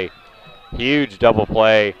play. Huge double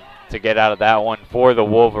play to get out of that one for the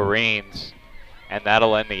Wolverines. And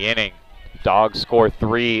that'll end the inning. Dawgs score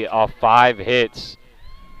 3 off 5 hits.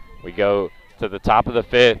 We go to the top of the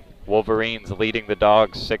 5th. Wolverines leading the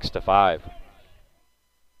Dawgs 6-5.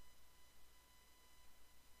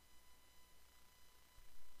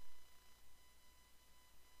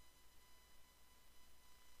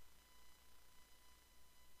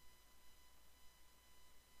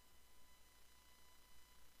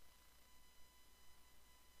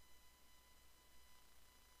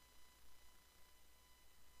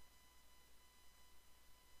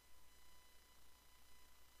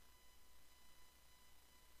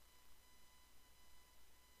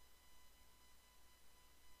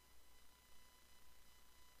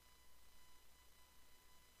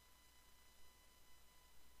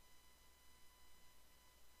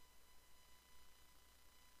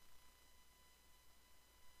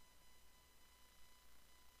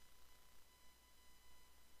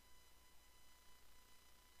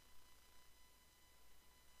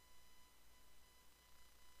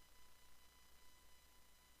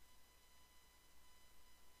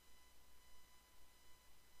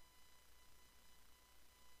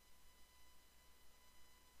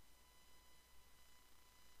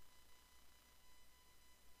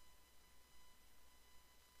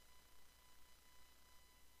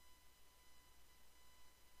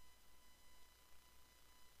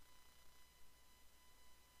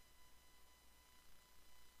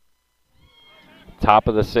 Top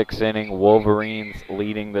of the 6th inning, Wolverines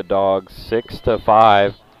leading the Dawgs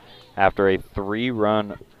 6-5 after a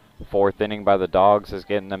 3-run 4th inning by the Dawgs is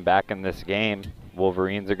getting them back in this game.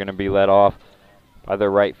 Wolverines are going to be led off by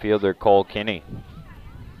their right fielder, Cole Kinney.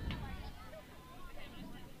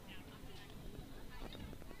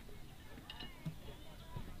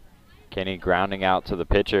 Kinney grounding out to the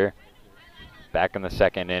pitcher. Back in the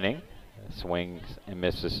 2nd inning. Swings and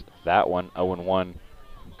misses that one. 0-1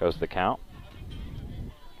 goes the count.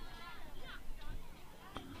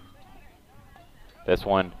 This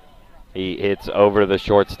one, he hits over the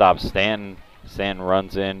shortstop, Stanton. Stanton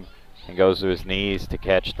runs in and goes to his knees to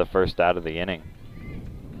catch the first out of the inning.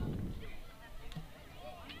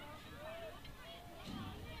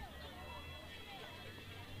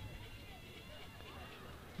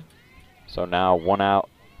 So now 1 out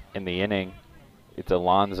in the inning. It's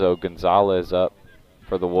Alonzo Gonzalez up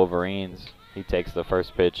for the Wolverines. He takes the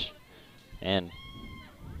first pitch in.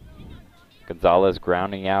 Gonzalez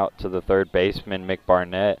grounding out to the 3rd baseman, Mick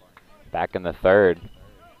Barnett, back in the 3rd.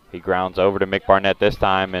 He grounds over to Mick Barnett this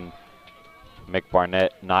time, and Mick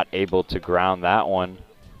Barnett not able to ground that one.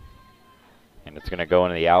 And it's going to go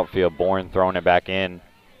into the outfield. Bourne throwing it back in.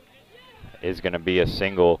 is going to be a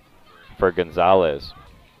single for Gonzalez.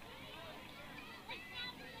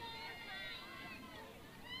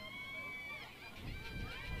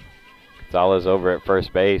 Gonzalez over at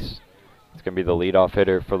first base. It's going to be the leadoff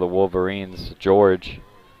hitter for the Wolverines, George,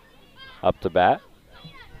 up to bat.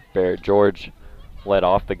 Barrett George led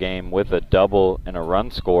off the game with a double and a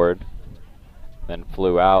run scored, then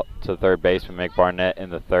flew out to third baseman Mick Barnett in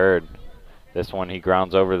the third. This one he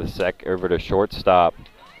grounds over over to shortstop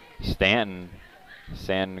Stanton.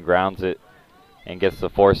 Stanton grounds it and gets the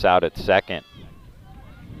force out at second.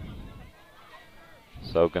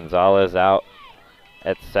 So Gonzalez out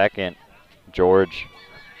at second. George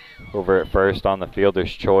over at first on the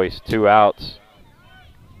fielder's choice. 2 outs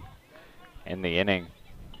in the inning.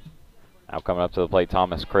 Now coming up to the plate,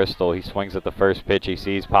 Thomas Crystal. He swings at the first pitch he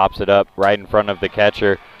sees, pops it up right in front of the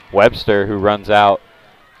catcher, Webster, who runs out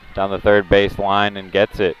down the third base line and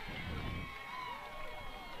gets it.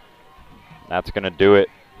 That's going to do it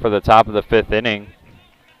for the top of the 5th inning.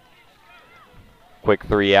 Quick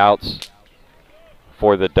 3 outs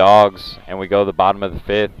for the Dawgs, and we go to the bottom of the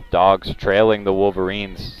 5th. Dawgs trailing the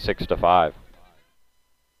Wolverines 6-5.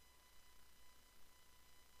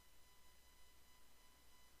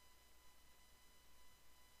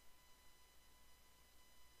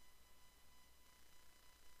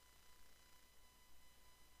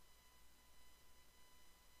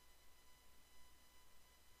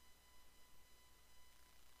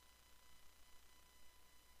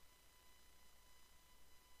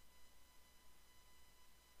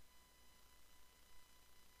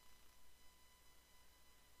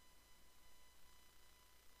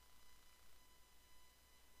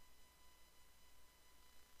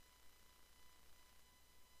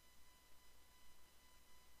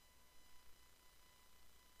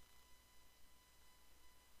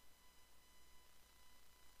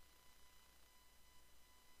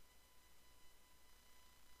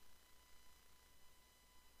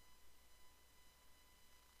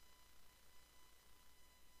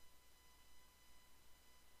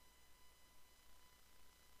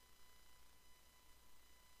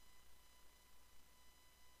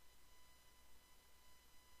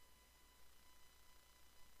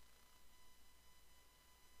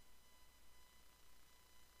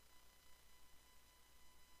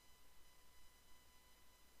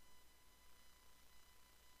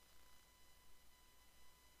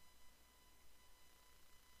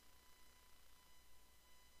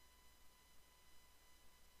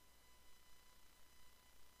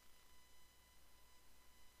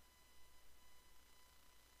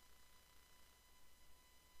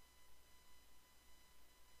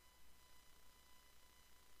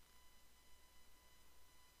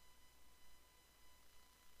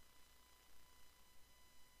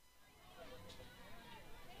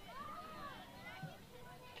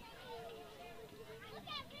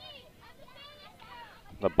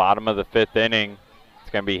 The bottom of the 5th inning.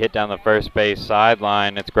 It's going to be hit down the first base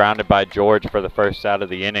sideline. It's grounded by George for the first out of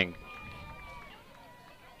the inning.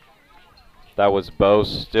 That was Bo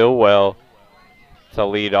Stillwell to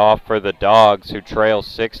lead off for the Dawgs, who trail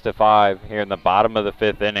 6-5 here in the bottom of the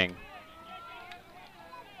 5th inning.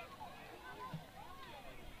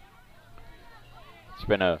 It's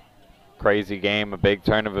been a crazy game, a big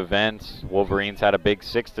turn of events. Wolverines had a big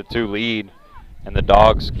 6-2 lead, and the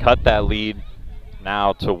Dawgs cut that lead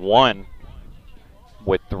now to 1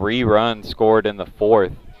 with 3 runs scored in the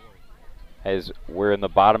 4th. As we're in the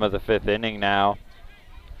bottom of the 5th inning now.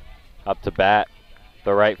 Up to bat,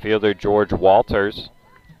 the right fielder George Walters.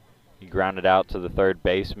 He grounded out to the third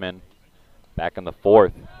baseman back in the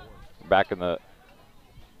 4th. Back in the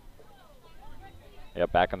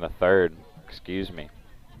back in the 3rd, excuse me.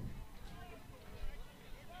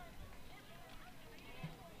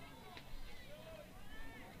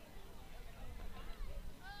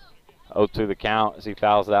 Oh, to the count as he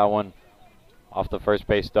fouls that one off the first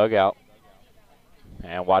base dugout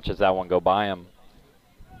and watches that one go by him.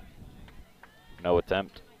 No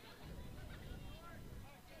attempt.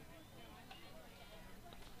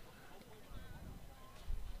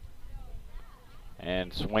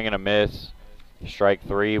 And swing and a miss. Strike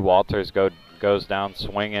 3. Walters goes down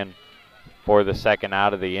swinging for the 2nd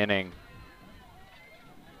out of the inning.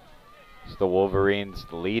 It's the Wolverines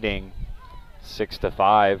leading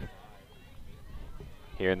 6-5.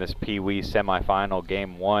 Here in this Pee Wee semifinal,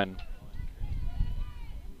 game 1.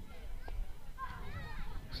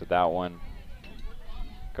 So that one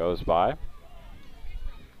goes by.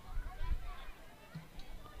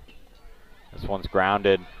 This one's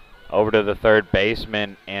grounded over to the third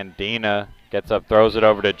baseman, and Dina gets up, throws it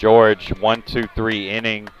over to George. 1-2-3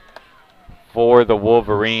 inning for the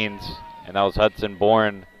Wolverines, and that was Hudson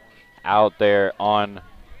Bourne out there on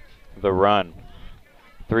the run.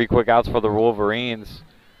 3 quick outs for the Wolverines.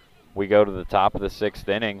 We go to the top of the 6th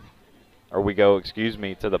inning, or we go, excuse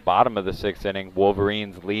me, to the bottom of the 6th inning.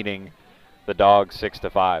 Wolverines leading the Dawgs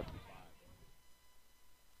 6-5.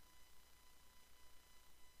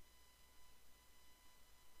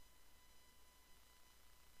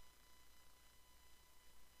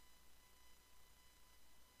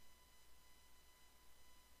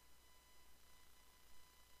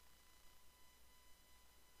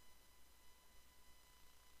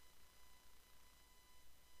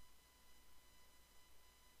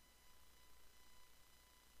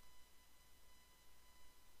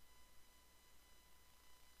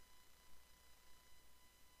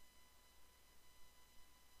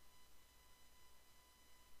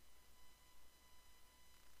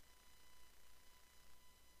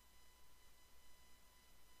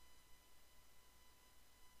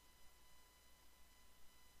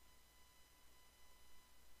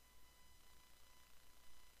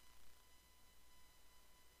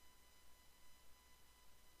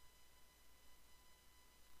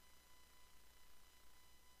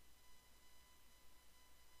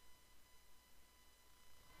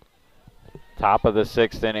 Top of the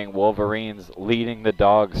 6th inning, Wolverines leading the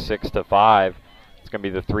Dawgs 6-5. It's going to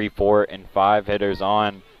be the 3, 4, and 5 hitters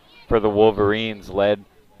on for the Wolverines, led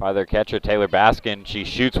by their catcher, Taylor Baskin. She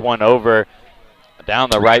shoots one over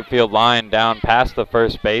down the right field line, down past the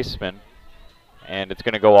first baseman. And it's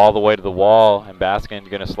going to go all the way to the wall, and Baskin's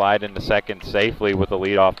going to slide into second safely with a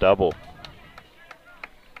leadoff double.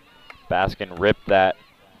 Baskin ripped that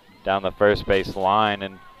down the first base line,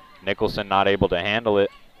 and Nicholson not able to handle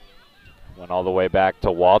it. Went all the way back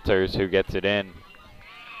to Walters, who gets it in.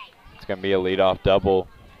 It's going to be a leadoff double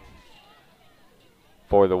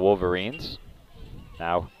for the Wolverines.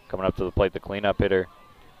 Now coming up to the plate, the cleanup hitter,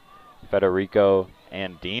 Federico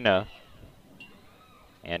Andina.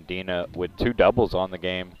 Andina with 2 doubles on the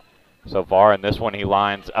game so far. And this one he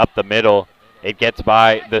lines up the middle. It gets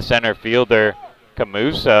by the center fielder,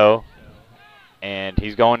 Camuso. And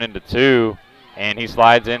he's going into 2, and he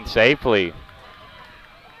slides in safely.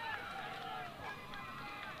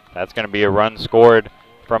 That's going to be a run scored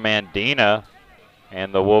from Andina,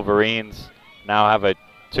 and the Wolverines now have a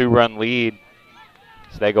 2-run lead,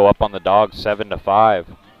 so they go up on the Dawgs 7-5.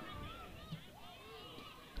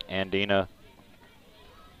 Andina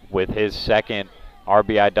with his 2nd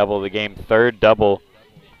RBI double of the game, 3rd double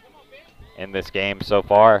in this game so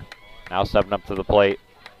far. Now stepping up to the plate,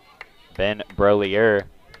 Ben Brolier.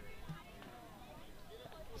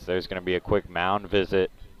 So there's going to be a quick mound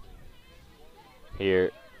visit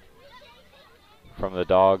here from the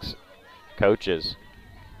Dawgs coaches.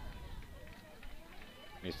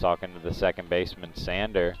 He's talking to the second baseman,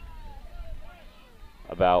 Sander,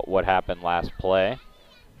 about what happened last play.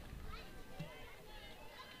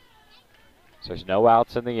 So there's no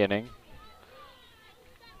outs in the inning.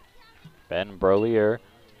 Ben Brolier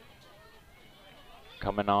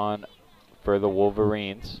coming on for the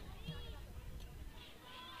Wolverines.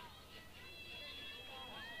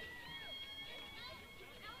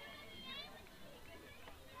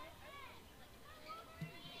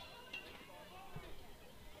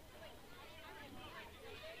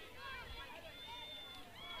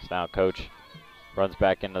 Now coach runs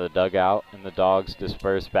back into the dugout, and the Dawgs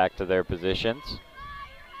disperse back to their positions.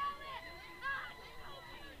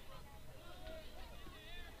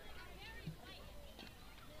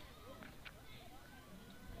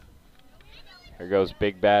 Here goes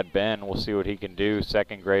Big Bad Ben. We'll see what he can do.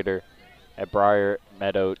 2nd grader at Briar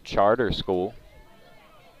Meadow Charter School.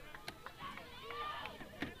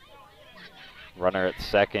 Runner at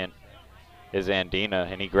 2nd is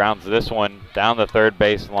Andina, and he grounds this one down the 3rd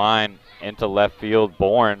base line into left field.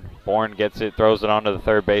 Bourne gets it, throws it onto the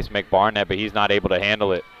 3rd base, McBarnett, but he's not able to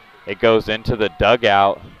handle it. It goes into the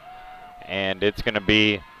dugout, and it's going to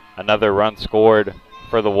be another run scored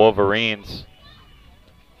for the Wolverines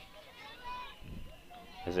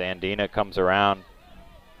as Andina comes around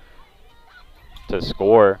to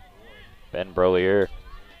score. Ben Brolier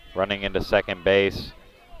running into second base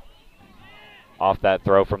off that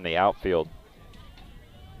throw from the outfield.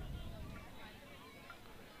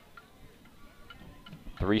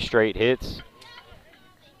 Three straight hits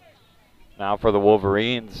now for the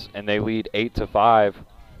Wolverines, and they lead 8-5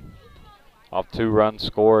 off 2 runs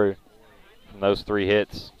scored from those 3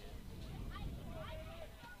 hits.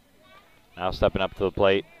 Now stepping up to the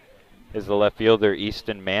plate is the left fielder,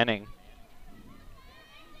 Easton Manning.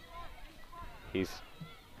 He's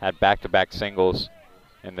had back-to-back singles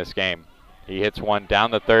in this game. He hits one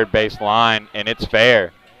down the 3rd base line, and it's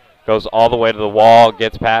fair. Goes all the way to the wall,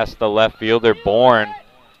 gets past the left fielder, Bourne,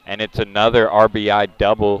 And it's another RBI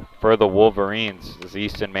double for the Wolverines as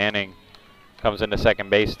Easton Manning comes into second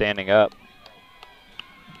base standing up.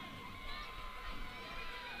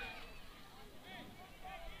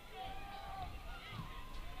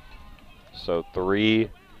 So 4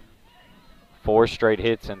 straight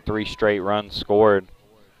hits and 3 straight runs scored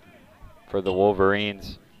for the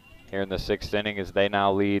Wolverines here in the 6th inning as they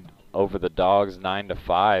now lead over the Dawgs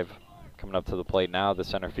 9-5. Coming up to the plate now, the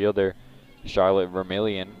center fielder, Charlotte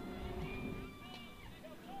Vermillion.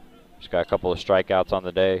 She's got a couple of strikeouts on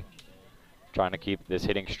the day, trying to keep this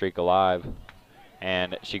hitting streak alive.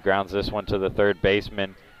 And she grounds this one to the third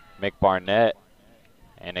baseman, Mick Barnett,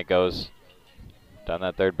 and it goes down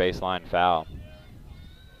that third baseline foul.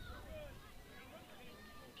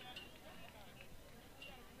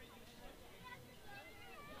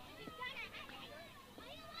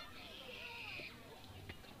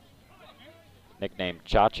 Nicknamed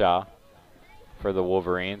Cha-Cha for the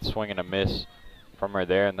Wolverines. Swing and a miss from her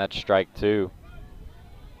there, and that's strike 2.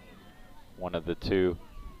 One of the 2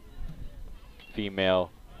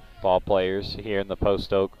 female ball players here in the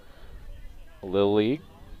Post Oak Little League.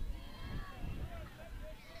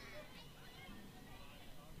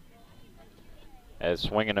 As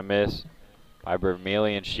swing and a miss by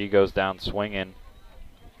Vermillion, she goes down swinging.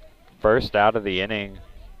 First out of the inning,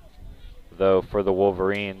 though, for the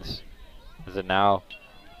Wolverines, as it now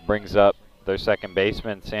brings up their second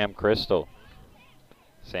baseman, Sam Crystal.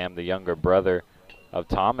 Sam, the younger brother of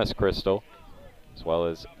Thomas Crystal, as well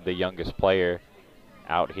as the youngest player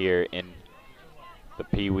out here in the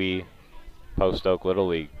Pee Wee Post Oak Little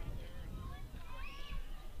League.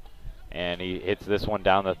 And he hits this one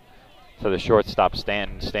down to the shortstop,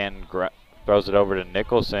 Stanton. Stanton throws it over to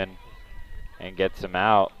Nicholson and gets him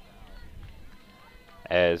out,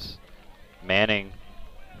 as Manning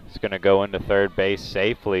is going to go into third base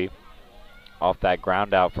safely off that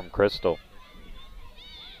ground out from Crystal.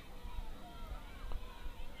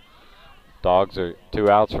 Dawgs are 2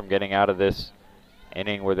 outs from getting out of this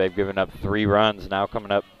inning where they've given up 3 runs. Now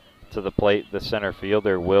coming up to the plate, the center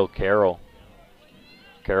fielder, Will Carroll.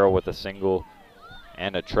 Carroll with a single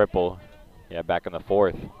and a triple. Yeah, back in the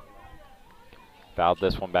 4th. Fouled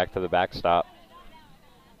this one back to the backstop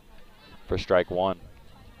for strike 1.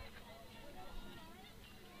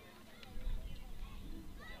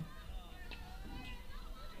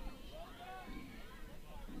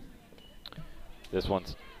 This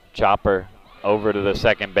one's chopper over to the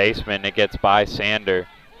second baseman. It gets by Sander,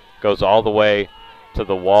 goes all the way to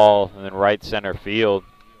the wall and then right center field.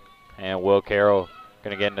 And Will Carroll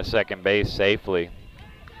going to get into second base safely.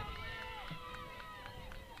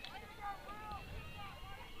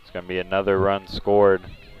 It's going to be another run scored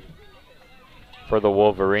for the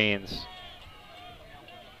Wolverines.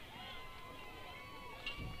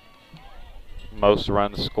 Most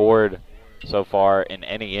runs scored so far in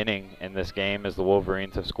any inning in this game, as the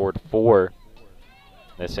Wolverines have scored 4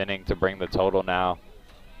 this inning to bring the total now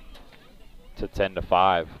to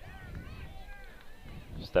 10-5.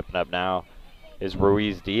 Stepping up now is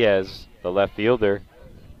Ruiz Diaz, the left fielder.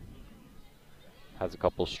 Has a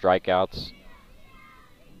couple strikeouts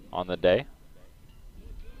on the day.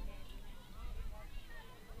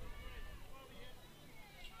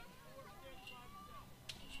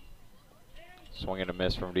 Swing and a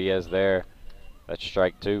miss from Diaz there. That's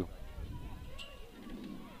strike 2.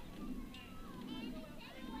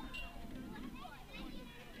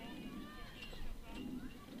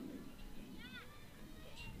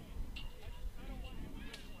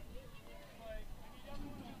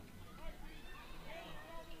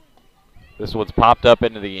 This one's popped up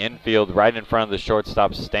into the infield right in front of the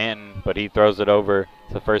shortstop Stanton, but he throws it over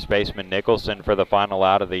to first baseman Nicholson for the final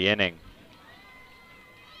out of the inning.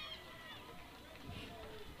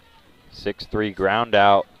 6-3 ground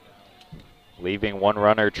out, leaving 1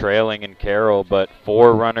 runner trailing in Carroll, but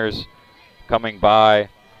 4 runners coming by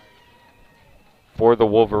for the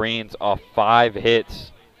Wolverines off 5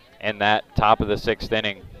 hits in that top of the 6th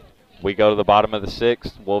inning. We go to the bottom of the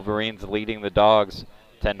 6th, Wolverines leading the Dawgs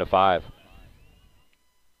 10-5.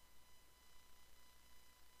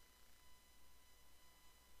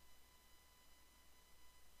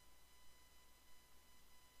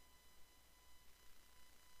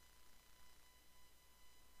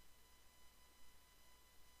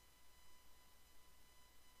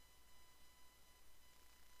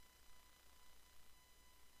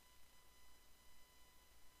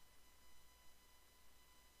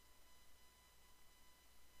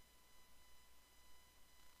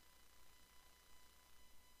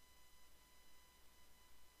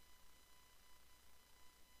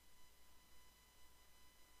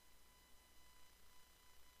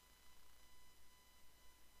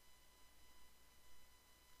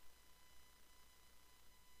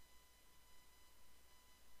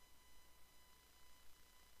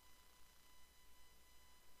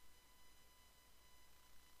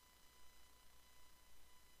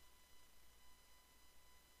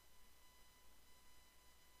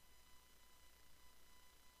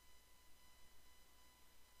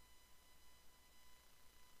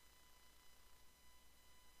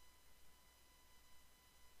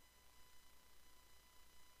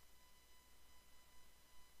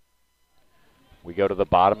 We go to the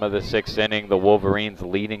bottom of the 6th inning. The Wolverines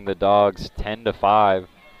leading the Dawgs 10-5.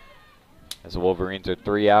 As the Wolverines are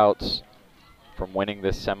 3 outs from winning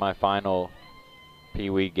this semifinal Pee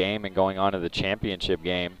Wee game and going on to the championship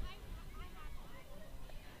game.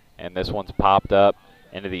 And this one's popped up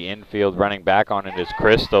into the infield. Running back on it is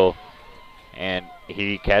Crystal, and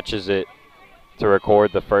he catches it to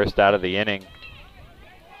record the first out of the inning.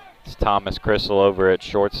 It's Thomas Crystal over at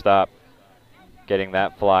shortstop getting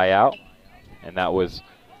that fly out, and that was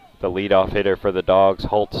the leadoff hitter for the Dawgs,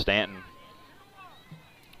 Holt Stanton.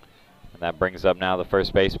 And that brings up now the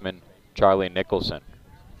first baseman, Charlie Nicholson.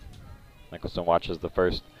 Nicholson watches the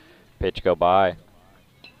first pitch go by.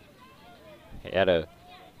 He had a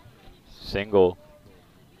single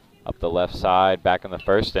up the left side back in the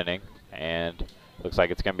first inning, and looks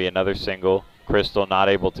like it's going to be another single. Crystal not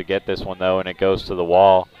able to get this one though, and it goes to the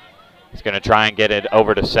wall. He's going to try and get it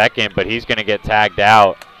over to second, but he's going to get tagged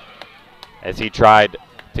out as he tried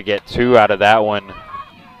to get 2 out of that one.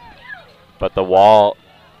 But the wall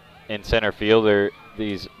in center fielder,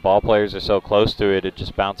 these ball players are so close to it, it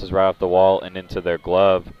just bounces right off the wall and into their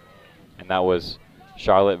glove. And that was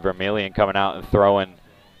Charlotte Vermillion coming out and throwing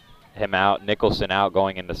him out, Nicholson out,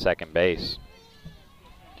 going into second base.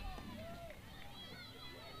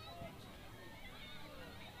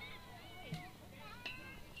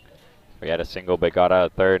 We had a single but got out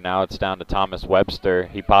of third. Now it's down to Thomas Webster.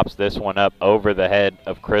 He pops this one up over the head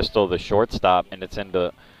of Crystal, the shortstop, and it's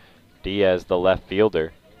into Diaz, the left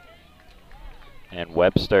fielder. And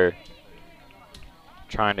Webster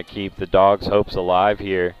trying to keep the Dawgs' hopes alive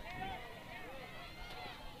here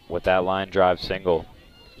with that line drive single.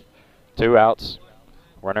 2 outs.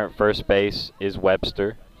 Runner at first base is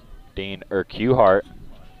Webster. Dean Urquhart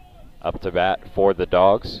up to bat for the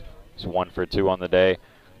Dawgs. He's 1 for 2 on the day,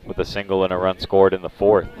 with a single and a run scored in the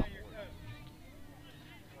 4th.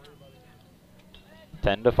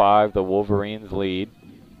 10-5, the Wolverines lead.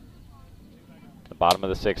 The bottom of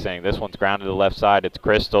the 6th inning. This one's grounded to the left side. It's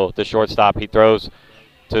Crystal, the shortstop. He throws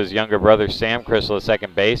to his younger brother, Sam Crystal, the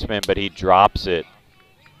second baseman, but he drops it.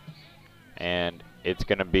 And it's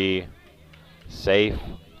going to be safe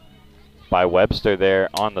by Webster there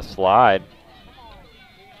on the slide.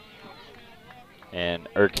 And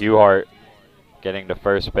Urquhart getting to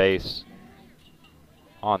first base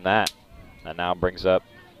on that. That now brings up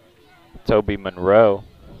Toby Monroe.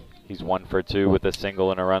 He's 1 for 2 with a single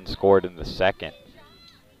and a run scored in the 2nd.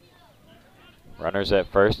 Runners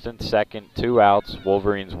at first and second, 2 outs.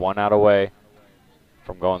 Wolverines 1 out away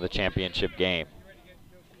from going to the championship game.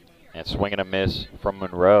 And swing and a miss from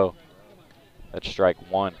Monroe. That's strike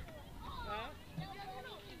 1.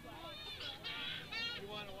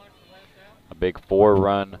 A big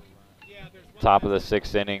 4-run top of the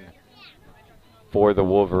 6th inning for the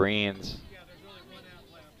Wolverines,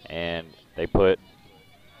 and they put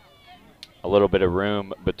a little bit of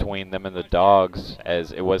room between them and the Dawgs,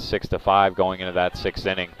 as it was 6-5 going into that 6th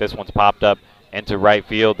inning. This one's popped up into right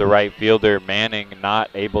field. The right fielder, Manning,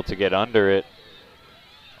 not able to get under it,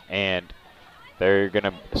 and they're going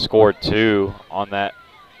to score 2 on that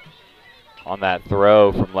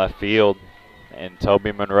throw from left field. And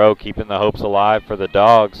Toby Monroe keeping the hopes alive for the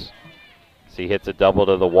Dawgs. So he hits a double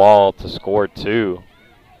to the wall to score 2.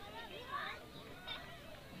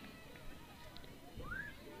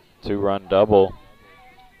 2-run double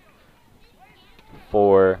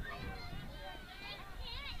for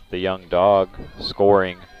the young dog,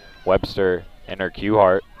 scoring Webster and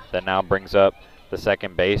Urquhart. That now brings up the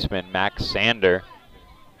second baseman, Max Sander.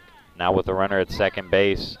 Now with the runner at second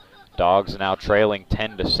base, Dawgs now trailing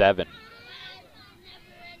 10-7.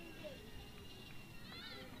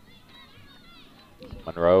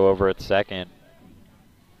 Monroe over at second,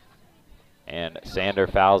 and Sander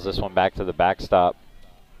fouls this one back to the backstop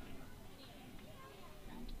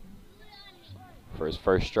for his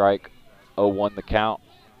first strike. 0-1 the count.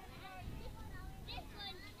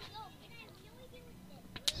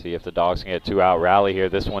 See if the Dawgs can get a 2-out rally here.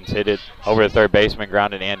 This one's hit it over the third baseman,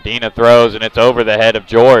 grounded. Andina throws, and it's over the head of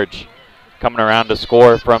George. Coming around to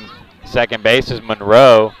score from second base is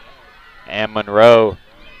Monroe, and Monroe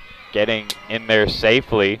getting in there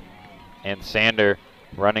safely, and Sander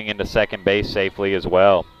running into second base safely as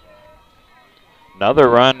well. Another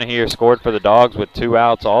run here scored for the Dawgs with 2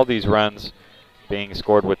 outs. All these runs being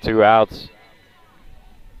scored with 2 outs,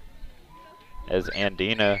 as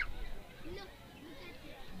Andina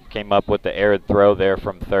came up with the arid throw there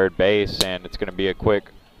from third base, and it's going to be a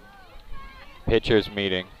quick pitchers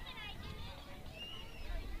meeting.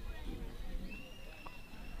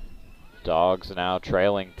 Dawgs now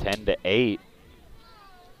trailing 10-8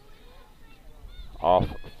 off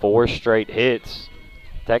 4 straight hits,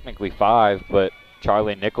 technically 5, but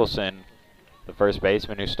Charlie Nicholson, the first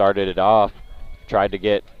baseman who started it off, tried to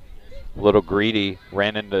get a little greedy,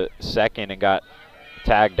 ran into second and got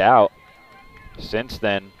tagged out. Since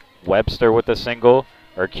then, Webster with a single,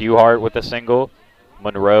 or Q-Hart with a single,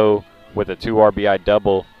 Monroe with a 2 RBI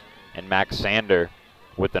double, and Max Sander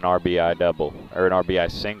with an RBI double, or an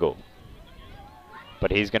RBI single.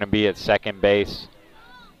 But he's going to be at second base.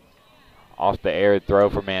 Off the air throw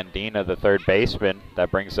from Andina, the third baseman. That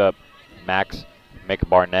brings up Mick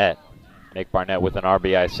Barnett. Mick Barnett with an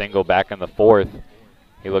RBI single back in the fourth.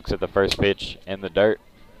 He looks at the first pitch in the dirt.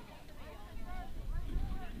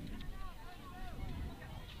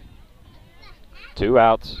 Two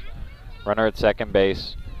outs. Runner at second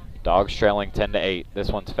base. Dawgs trailing 10-8. This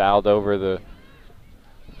one's fouled over the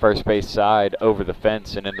first base side, over the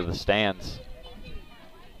fence and into the stands.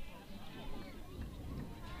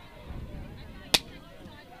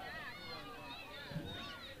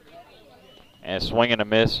 And a swing and a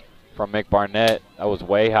miss from Mick Barnett. That was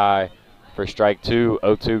way high for strike two.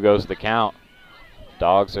 0-2 goes the count.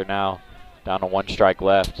 Dawgs are now down to 1 strike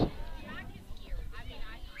left.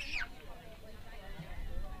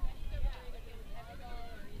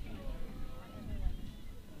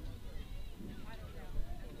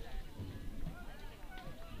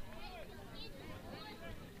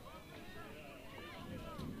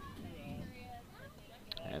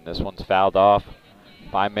 And this one's fouled off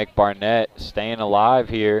by Mick Barnett, staying alive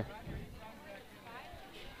here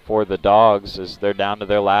for the Dawgs as they're down to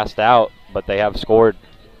their last out, but they have scored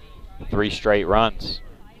 3 straight runs.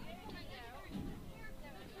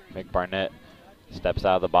 Mick Barnett steps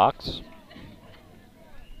out of the box.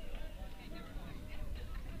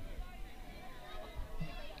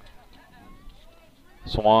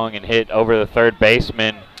 Swung and hit over the third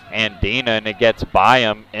baseman, Andina, and it gets by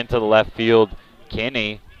him into the left field,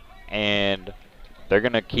 Kinney, and they're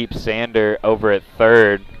going to keep Sander over at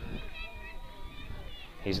third.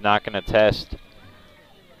 He's not going to test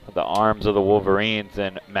the arms of the Wolverines,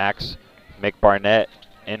 and Mick Barnett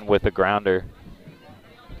in with a grounder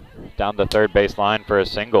down the third base line for a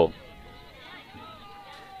single.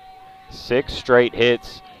 6 straight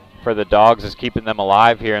hits for the Dawgs is keeping them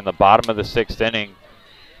alive here in the bottom of the 6th inning.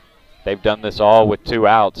 They've done this all with 2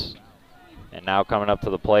 outs. And now coming up to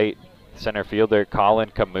the plate, center fielder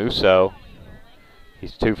Colin Camuso.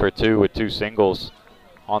 He's 2 for 2 with 2 singles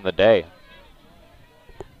on the day.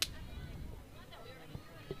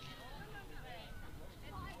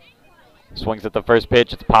 Swings at the first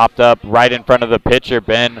pitch. It's popped up right in front of the pitcher,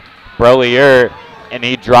 Ben Brolier, and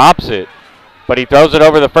he drops it. But he throws it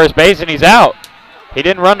over the first base, and he's out. He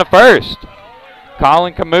didn't run to first.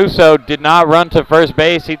 Colin Camuso did not run to first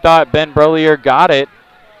base. He thought Ben Brolier got it,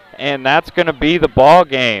 and that's going to be the ball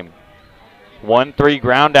game. 1-3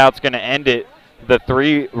 ground out's going to end it. The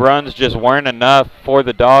 3 runs just weren't enough for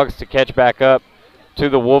the Dawgs to catch back up to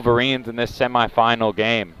the Wolverines in this semifinal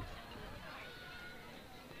game.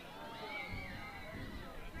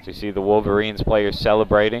 So you see the Wolverines players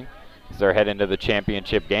celebrating as they're heading to the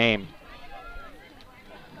championship game.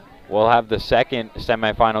 We'll have the second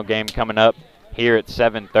semifinal game coming up here at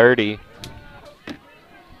 7:30.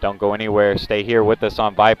 Don't go anywhere. Stay here with us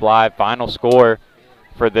on Vype Live. Final score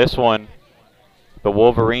for this one. The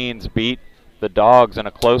Wolverines beat the Dawgs in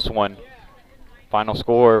a close one. Final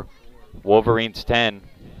score, Wolverines 10,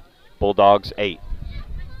 Bulldogs 8.